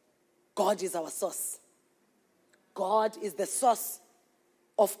 God is our source. God is the source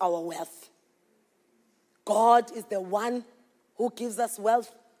of our wealth. God is the one who gives us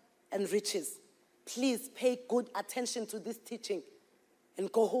wealth and riches. Please pay good attention to this teaching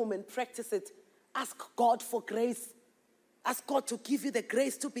and go home and practice it. Ask God for grace. Ask God to give you the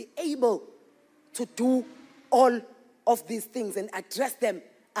grace to be able to do all of these things and address them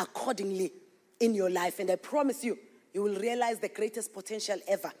accordingly in your life. And I promise you, you will realize the greatest potential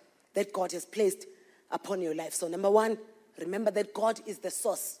ever that God has placed upon your life. So number one, remember that God is the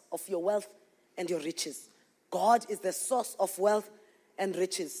source of your wealth and your riches. God is the source of wealth and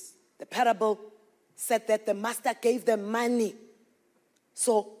riches. The parable said that the master gave them money.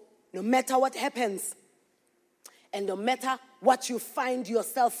 So no matter what happens, and no matter what you find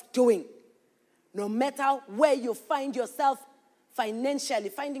yourself doing, no matter where you find yourself financially,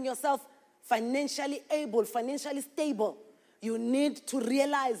 finding yourself financially able, financially stable, you need to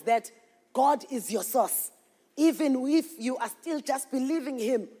realize that God is your source. Even if you are still just believing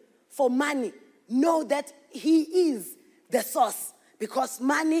him for money, know that he is the source, because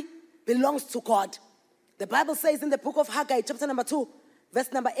money belongs to God. The Bible says in the book of Haggai, chapter number 2,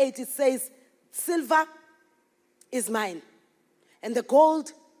 verse number 8, it says, silver is mine, and the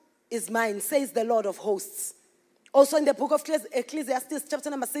gold is mine, says the Lord of hosts. Also in the book of Ecclesiastes, chapter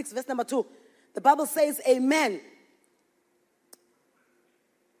number 6, verse number 2, the Bible says, amen,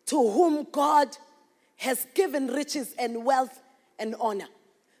 to whom God has given riches and wealth and honor.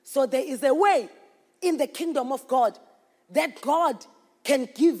 So there is a way in the kingdom of God that God can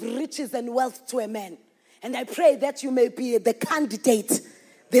give riches and wealth to a man. And I pray that you may be the candidate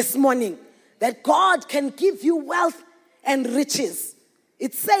this morning, that God can give you wealth and riches.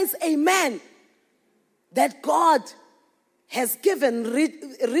 It says, amen, that God has given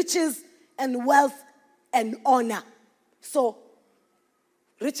riches and wealth and honor. So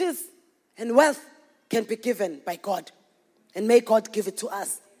riches and wealth can be given by God. And may God give it to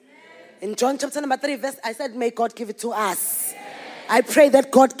us. In John chapter number 3, verse, I said, may God give it to us. I pray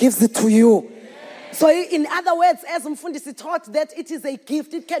that God gives it to you. So in other words, as Mfundisi taught, that it is a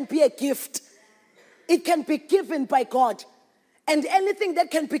gift. It can be a gift. It can be given by God. And anything that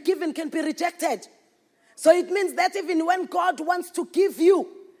can be given can be rejected. So it means that even when God wants to give you,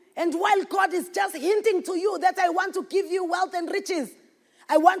 and while God is just hinting to you that I want to give you wealth and riches,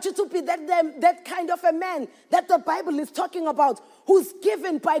 I want you to be that kind of a man that the Bible is talking about, who's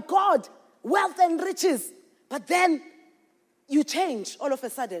given by God wealth and riches. But then you change all of a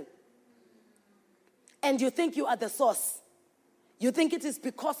sudden. And you think you are the source. You think it is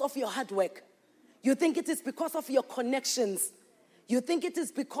because of your hard work. You think it is because of your connections. You think it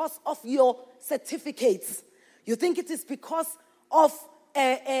is because of your certificates. You think it is because of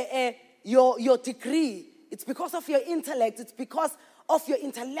your degree. It's because of your intellect. It's because of your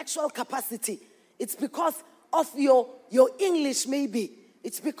intellectual capacity. It's because of your English maybe.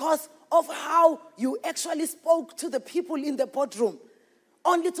 It's because of how you actually spoke to the people in the boardroom.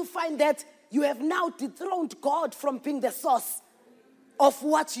 Only to find that you have now dethroned God from being the source of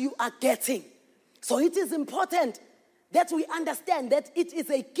what you are getting. So it is important that we understand that it is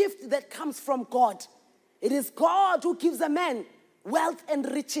a gift that comes from God. It is God who gives a man wealth and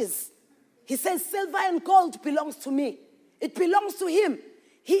riches. He says, silver and gold belongs to me. It belongs to him.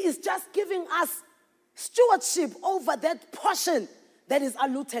 He is just giving us stewardship over that portion that is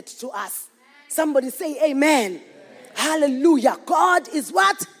allotted to us. Somebody say amen. Amen. Hallelujah. God is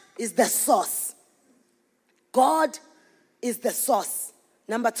what? Is the source. God is the source.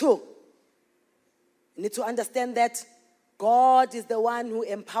 Number 2, you need to understand that God is the one who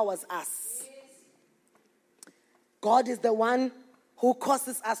empowers us. God is the one who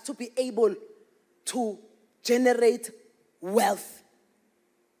causes us to be able to generate wealth.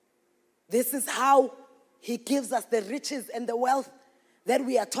 This is how he gives us the riches and the wealth that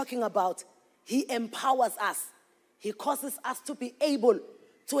we are talking about. He empowers us. He causes us to be able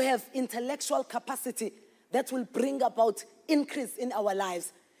to have intellectual capacity that will bring about increase in our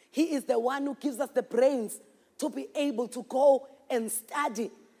lives. He is the one who gives us the brains to be able to go and study.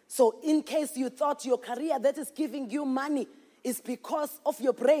 So in case you thought your career that is giving you money is because of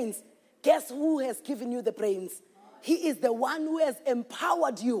your brains, guess who has given you the brains? He is the one who has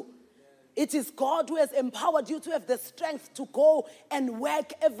empowered you. It is God who has empowered you to have the strength to go and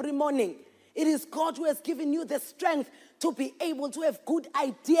work every morning. It is God who has given you the strength to be able to have good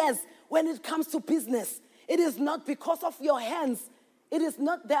ideas when it comes to business. It is not because of your hands. It is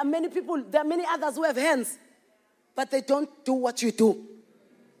not, there are many others who have hands, but they don't do what you do.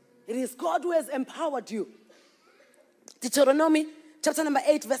 It is God who has empowered you. Deuteronomy chapter number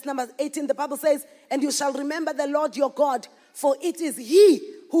 8, verse number 18, the Bible says, and you shall remember the Lord your God, for it is he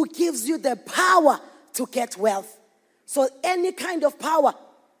who gives you the power to get wealth. So any kind of power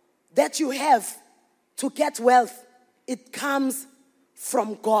that you have to get wealth, it comes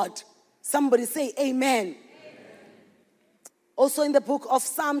from God. Somebody say amen. Amen. Also in the book of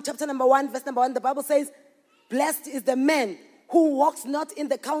Psalm chapter number 1, verse number 1, the Bible says, blessed is the man who walks not in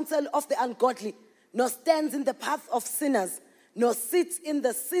the counsel of the ungodly, nor stands in the path of sinners, nor sits in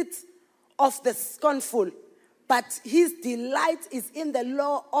the seat of the scornful. But his delight is in the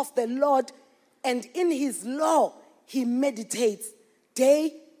law of the Lord, and in his law he meditates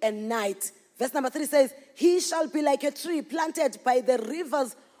day and night. Verse number 3 says, he shall be like a tree planted by the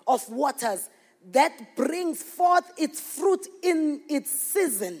rivers of waters that brings forth its fruit in its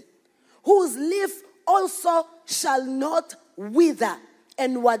season, whose leaf also shall not wither,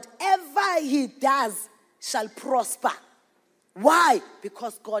 and whatever he does shall prosper. Why?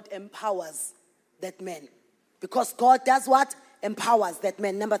 Because God empowers that man. Because God does what? Empowers that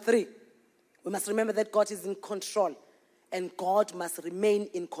man. Number 3, we must remember that God is in control, and God must remain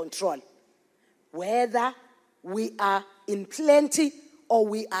in control. Whether we are in plenty or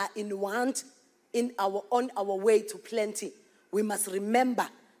we are in want, on our way to plenty, we must remember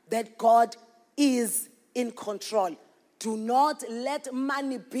that God is in control. Do not let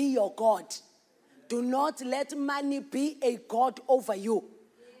money be your God. Do not let money be a God over you.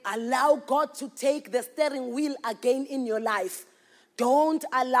 Allow God to take the steering wheel again in your life. Don't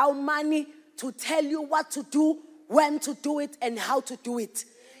allow money to tell you what to do, when to do it, and how to do it.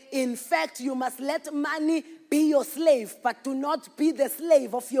 In fact, you must let money be your slave, but do not be the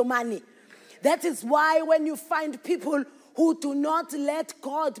slave of your money. That is why when you find people who do not let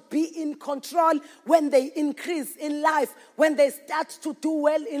God be in control, when they increase in life, when they start to do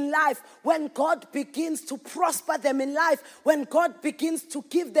well in life, when God begins to prosper them in life, when God begins to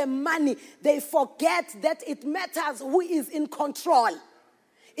give them money, they forget that it matters who is in control.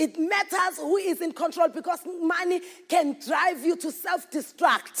 It matters who is in control, because money can drive you to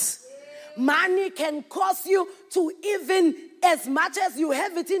self-destruct. Money can cause you to, even as much as you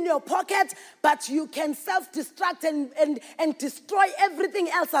have it in your pocket, but you can self-destruct and destroy everything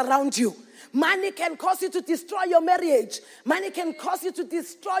else around you. Money can cause you to destroy your marriage. Money can cause you to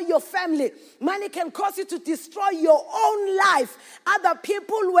destroy your family. Money can cause you to destroy your own life. Other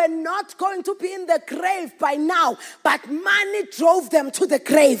people were not going to be in the grave by now, but money drove them to the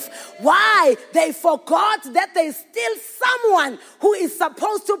grave. Why? They forgot that there's still someone who is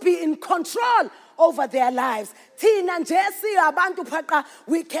supposed to be in control over their lives.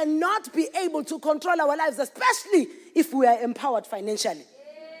 We cannot be able to control our lives, especially if we are empowered financially.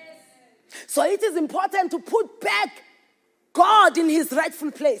 So it is important to put back God in his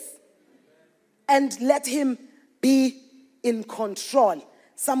rightful place and let him be in control.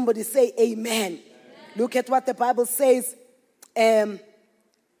 Somebody say amen. Look at what the Bible says in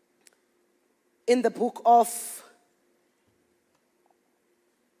the book of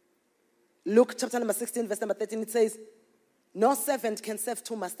Luke chapter number 16, verse number 13. It says, no servant can serve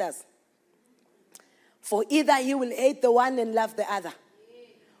two masters, for either he will hate the one and love the other,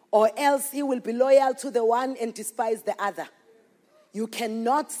 or else he will be loyal to the one and despise the other. You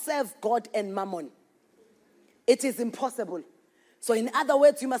cannot serve God and mammon. It is impossible. So in other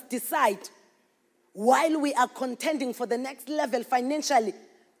words, you must decide, while we are contending for the next level financially,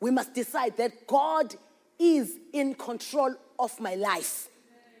 we must decide that God is in control of my life.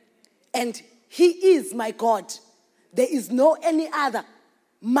 And he is my God. There is no any other.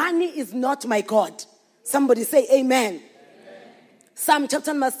 Money is not my God. Somebody say amen. Psalm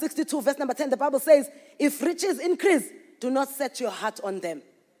chapter number 62, verse number 10, the Bible says, if riches increase, do not set your heart on them.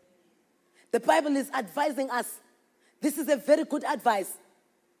 The Bible is advising us. This is a very good advice.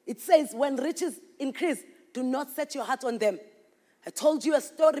 It says, when riches increase, do not set your heart on them. I told you a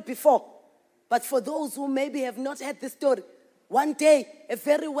story before, but for those who maybe have not heard this story, one day, a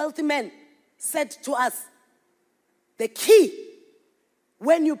very wealthy man said to us, the key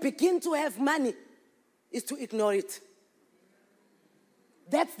when you begin to have money is to ignore it.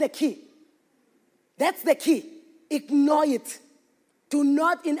 That's the key. That's the key. Ignore it. Do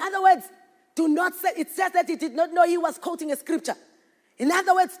not, in other words, do not set, it says that he did not know he was quoting a scripture. In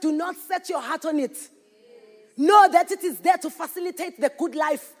other words, do not set your heart on it. Know that it is there to facilitate the good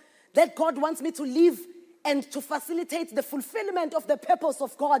life that God wants me to live and to facilitate the fulfillment of the purpose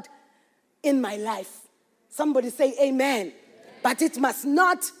of God in my life. Somebody say amen. Amen. But it must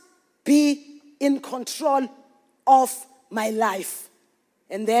not be in control of my life.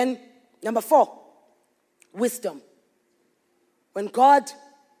 And then, number 4, wisdom. When God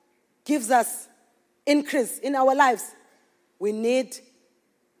gives us increase in our lives, we need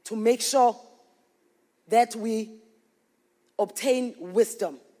to make sure that we obtain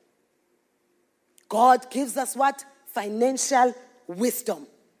wisdom. God gives us what? Financial wisdom.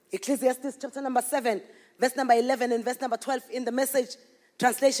 Ecclesiastes chapter number 7, verse number 11 and verse number 12 in the Message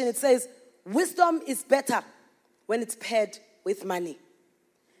translation, it says, wisdom is better when it's paired with money,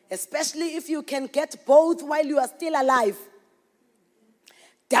 especially if you can get both while you are still alive.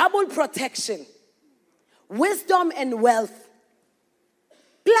 Double protection, wisdom and wealth.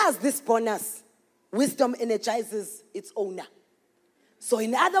 Plus this bonus, wisdom energizes its owner. So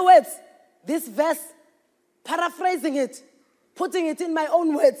in other words, this verse, paraphrasing it, putting it in my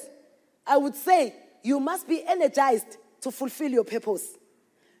own words, I would say you must be energized to fulfill your purpose.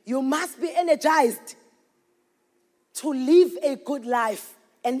 You must be energized to live a good life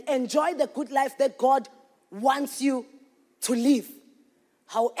and enjoy the good life that God wants you to live.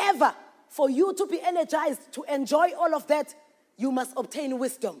 However, for you to be energized to enjoy all of that, you must obtain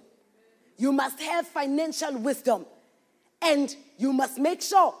wisdom. You must have financial wisdom. And you must make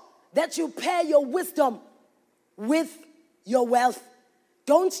sure that you pair your wisdom with your wealth.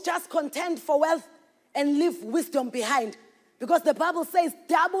 Don't just contend for wealth and leave wisdom behind. Because the Bible says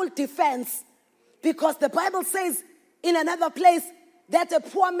double defense. Because the Bible says in another place that a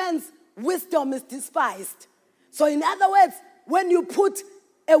poor man's wisdom is despised. So in other words, when you put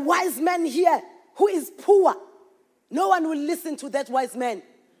a wise man here who is poor, no one will listen to that wise man.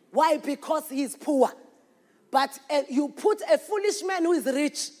 Why? Because he is poor. But you put a foolish man who is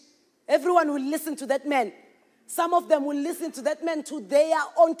rich, everyone will listen to that man. Some of them will listen to that man to their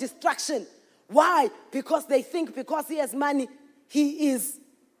own destruction. Why? Because they think because he has money, he is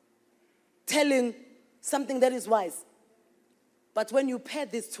telling something that is wise. But when you pair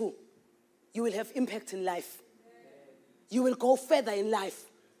these two, you will have impact in life. You will go further in life.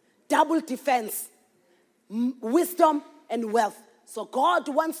 Double defense, wisdom and wealth. So God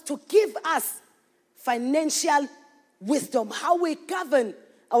wants to give us financial wisdom, how we govern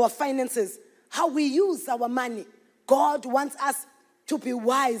our finances, how we use our money. God wants us to be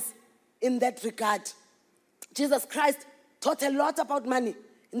wise in that regard. Jesus Christ taught a lot about money.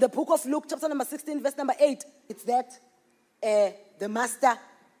 In the book of Luke, chapter number 16, verse number 8, it's that the master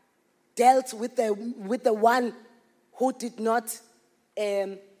dealt with the one who did not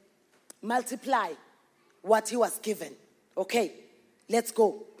multiply what he was given. Okay, let's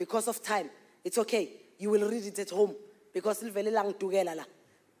go. Because of time, it's okay. You will read it at home. Because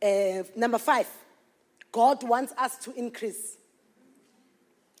number 5, God wants us to increase.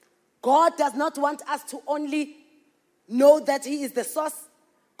 God does not want us to only know that he is the source.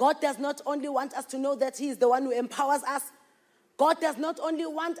 God does not only want us to know that he is the one who empowers us. God does not only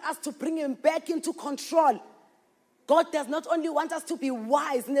want us to bring him back into control. God does not only want us to be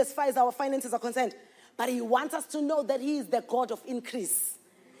wise in as far as our finances are concerned, but he wants us to know that he is the God of increase.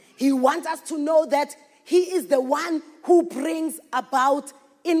 He wants us to know that he is the one who brings about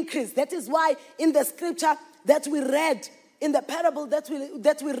increase. That is why in the scripture that we read, in the parable that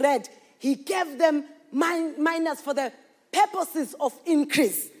we read, he gave them miners for the purposes of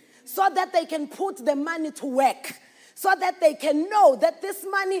increase, so that they can put the money to work, so that they can know that this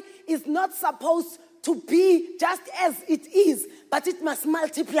money is not supposed to be just as it is, but it must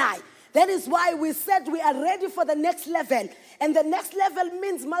multiply. That is why we said we are ready for the next level. And the next level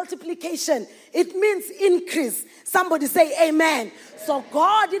means multiplication. It means increase. Somebody say amen. So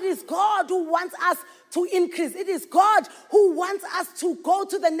it is God who wants us to increase. It is God who wants us to go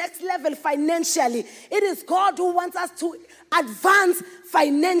to the next level financially. It is God who wants us to advance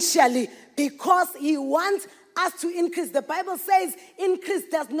financially, because he wants us to increase. The Bible says increase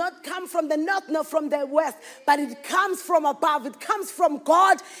does not come from the north nor from the west, but it comes from above. It comes from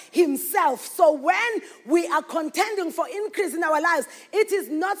God himself. So when we are contending for increase in our lives, it is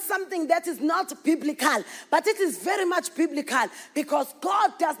not something that is not biblical, but it is very much biblical, because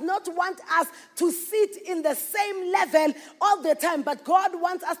God does not want us to sit in the same level all the time, but God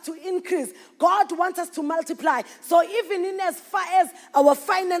wants us to increase. God wants us to multiply. So even in as far as our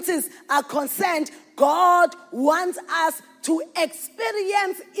finances are concerned, God wants us to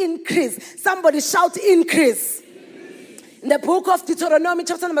experience increase. Somebody shout increase. In the book of Deuteronomy,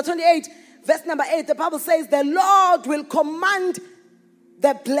 chapter number 28, verse number 8, the Bible says, the Lord will command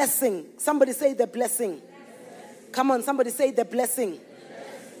the blessing. Somebody say the blessing. Come on, somebody say the blessing.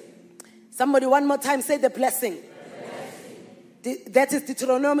 Somebody one more time say the blessing. That is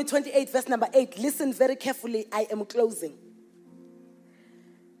Deuteronomy 28, verse number 8. Listen very carefully. I am closing.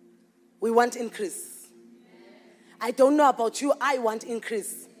 We want increase. I don't know about you. I want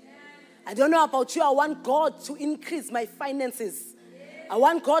increase. I don't know about you. I want God to increase my finances. I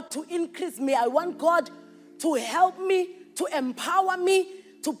want God to increase me. I want God to help me, to empower me,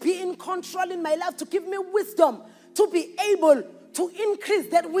 to be in control in my life, to give me wisdom, to be able to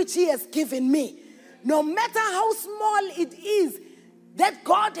increase that which he has given me. No matter how small it is that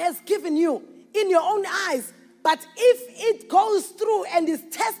God has given you in your own eyes, but if it goes through and is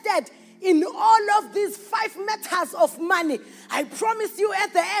tested in all of these 5 matters of money, I promise you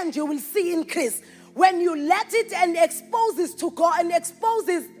at the end you will see increase. When you let it and expose it to God and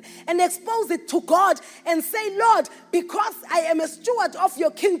expose it to God and say, Lord, because I am a steward of your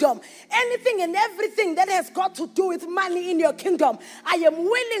kingdom, anything and everything that has got to do with money in your kingdom, I am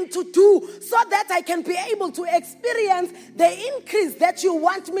willing to do so that I can be able to experience the increase that you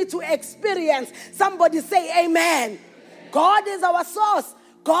want me to experience. Somebody say amen. God is our source.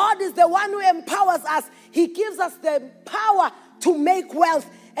 God is the one who empowers us. He gives us the power to make wealth.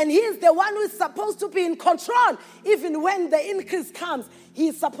 And he is the one who is supposed to be in control. Even when the increase comes, he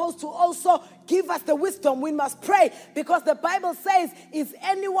is supposed to also give us the wisdom. We must pray, because the Bible says, is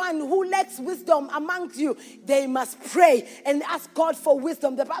anyone who lacks wisdom amongst you, they must pray and ask God for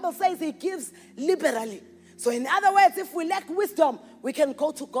wisdom. The Bible says he gives liberally. So in other words, if we lack wisdom, we can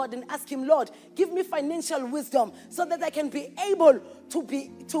go to God and ask him, Lord, give me financial wisdom so that I can be able to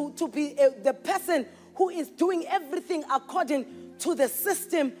be the person who is doing everything according to the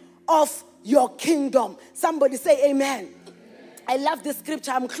system of your kingdom. Somebody say amen. I love this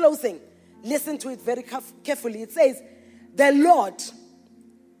scripture. I'm closing. Listen to it very carefully. It says, the Lord.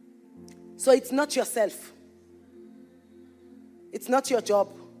 So it's not yourself. It's not your job.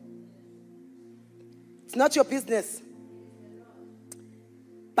 It's not your business.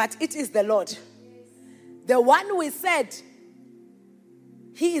 But it is the Lord. The one we said,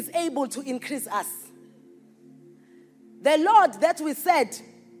 he is able to increase us. The Lord that we said,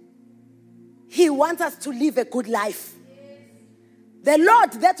 he wants us to live a good life. The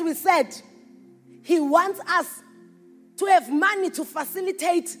Lord that we said, he wants us to have money to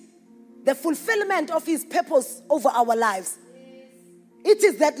facilitate the fulfillment of his purpose over our lives. It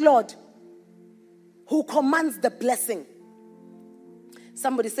is that Lord who commands the blessing.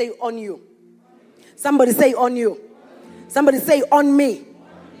 Somebody say on you. Somebody say on you. Somebody say on me.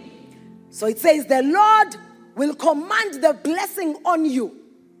 So it says the Lord will command the blessing on you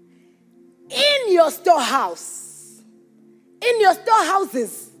in your storehouse. In your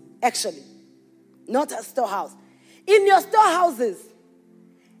storehouses, actually. Not a storehouse. In your storehouses.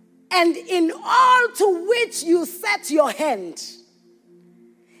 And in all to which you set your hand.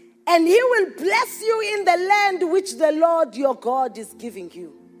 And he will bless you in the land which the Lord your God is giving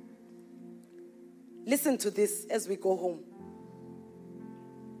you. Listen to this as we go home.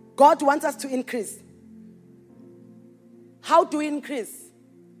 God wants us to increase. How do we increase?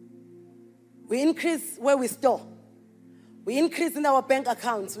 We increase where we store. We increase in our bank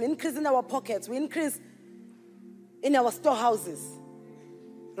accounts. We increase in our pockets. We increase in our storehouses.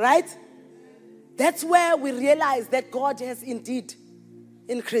 Right? That's where we realize that God has indeed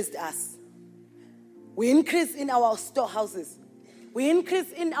increased us. We increase in our storehouses. We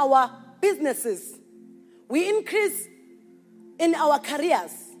increase in our businesses. We increase in our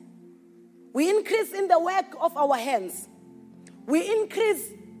careers. We increase in the work of our hands. We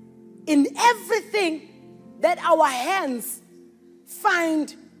increase in everything that our hands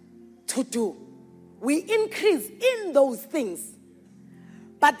find to do. We increase in those things.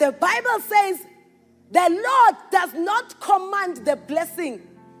 But the Bible says the Lord does not command the blessing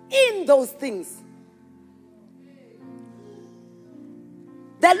in those things.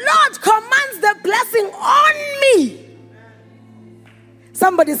 The Lord commands the blessing on me.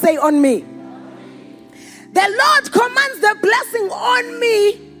 Somebody say on me. The Lord commands the blessing on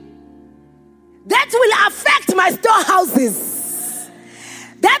me that will affect my storehouses.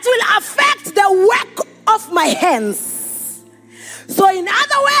 That will affect the work of my hands. So in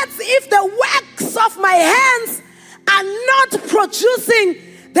other words, if the works of my hands are not producing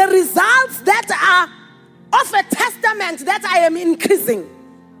the results that are of a testament that I am increasing,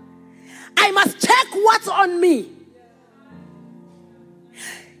 I must check what's on me.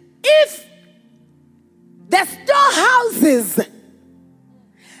 If the storehouses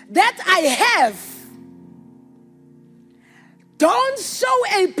that I have don't show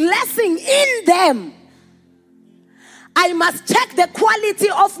a blessing in them, I must check the quality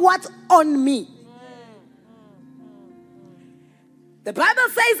of what's on me. The Bible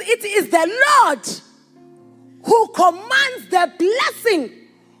says it is the Lord who commands the blessing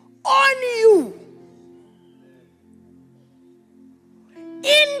on you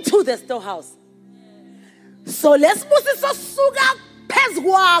into the storehouse. So let's busiso suka phezu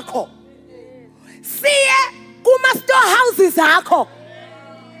kwakho siye kuma storehouses akho,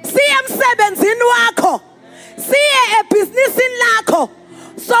 siye emsebenzini wakho, siye ebhizinisini lakho.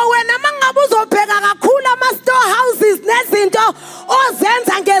 So wena mangabe uzobheka kakhulu ama storehouses nezinto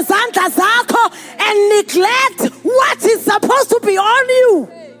ozenza ngezandla zakho and neglect what is supposed to be on you,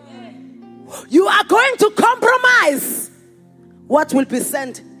 you are going to compromise what will be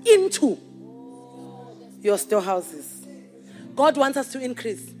sent into your storehouses. God wants us to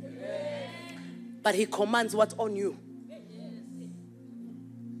increase, but he commands what's on you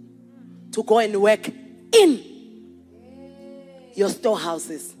to go and work in your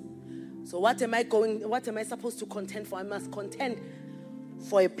storehouses. So what am I supposed to contend for? I must contend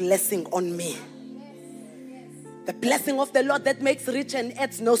for a blessing on me. The blessing of the Lord that makes rich and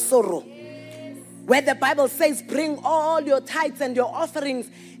adds no sorrow. Where the Bible says, bring all your tithes and your offerings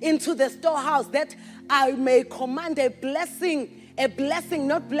into the storehouse, that I may command a blessing,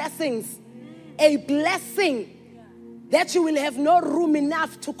 not blessings, a blessing that you will have no room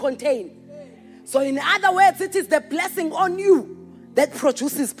enough to contain. So in other words, it is the blessing on you that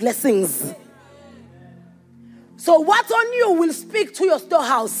produces blessings. So what's on you will speak to your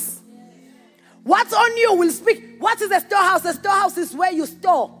storehouse. What's on you will speak. What is a storehouse? A storehouse is where you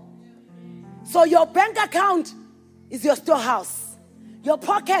store. So your bank account is your storehouse. Your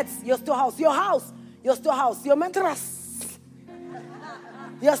pockets, your storehouse. Your house, your storehouse. Your mattress,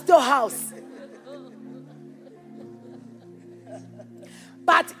 your storehouse.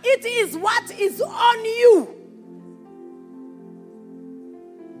 But it is what is on you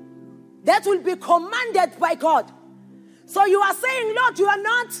that will be commanded by God. So you are saying, Lord, you are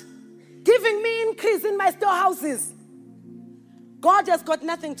not giving me increase in my storehouses. God has got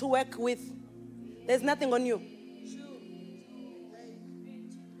nothing to work with. There's nothing on you.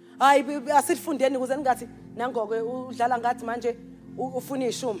 Asifundeni ukuze ningathi nangoke udlala ngathi manje ufuna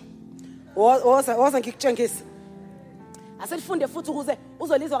ishumi. Woza ngikutshengisa. Asifunde futhi ukuze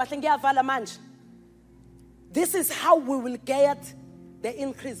uzolizwa kahle ngiyavala manje. This is how we will get the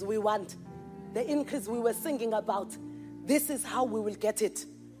increase we want. The increase we were singing about. This is how we will get it.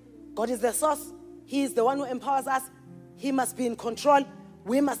 God is the source. He is the one who empowers us. He must be in control.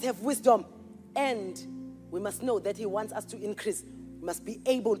 We must have wisdom. And we must know that He wants us to increase. We must be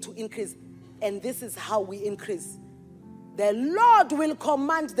able to increase. And this is how we increase. The Lord will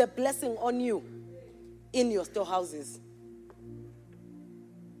command the blessing on you in your storehouses.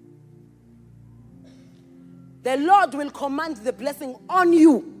 The Lord will command the blessing on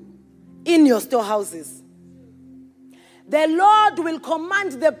you in your storehouses. The Lord will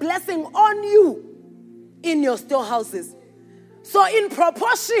command the blessing on you in your storehouses. So in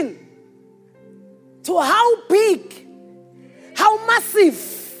proportion to how big, how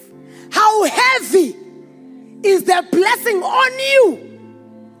massive, how heavy is the blessing on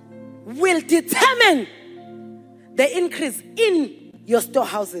you will determine the increase in your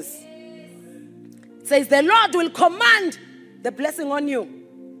storehouses. It says the Lord will command the blessing on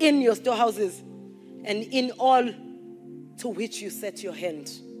you in your storehouses and in all to which you set your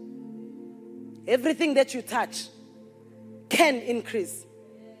hand. Everything that you touch can increase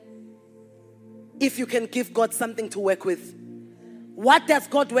if you can give God something to work with. What does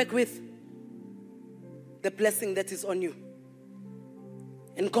God work with? The blessing that is on you.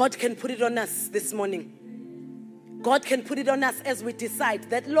 And God can put it on us this morning. God can put it on us as we decide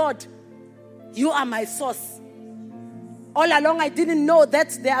that, Lord, you are my source. All along I didn't know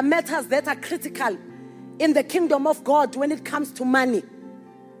that there are matters that are critical in the kingdom of God when it comes to money.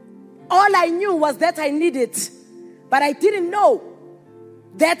 All I knew was that I need it. But I didn't know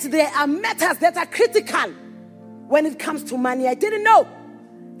that there are matters that are critical when it comes to money. I didn't know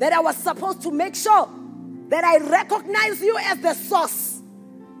that I was supposed to make sure that I recognize you as the source.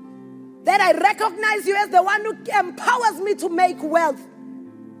 That I recognize you as the one who empowers me to make wealth,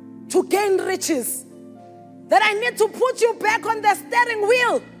 to gain riches. That I need to put you back on the steering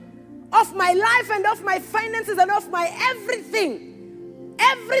wheel of my life and of my finances and of my everything.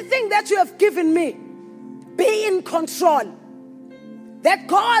 Everything that you have given me. Be in control. That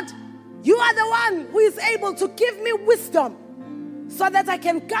God, you are the one who is able to give me wisdom so that I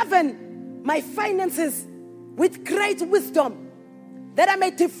can govern my finances with great wisdom. That I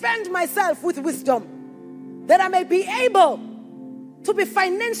may defend myself with wisdom. That I may be able to be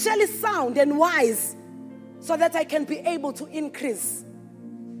financially sound and wise so that I can be able to increase.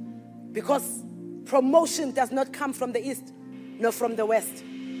 Because promotion does not come from the east nor from the west,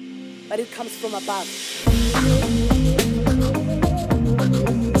 but it comes from above.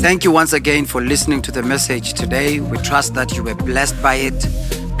 Thank you once again for listening to the message today. We trust that you were blessed by it.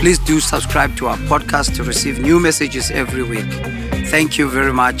 Please do subscribe to our podcast to receive new messages every week. Thank you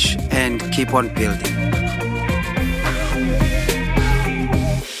very much and keep on building.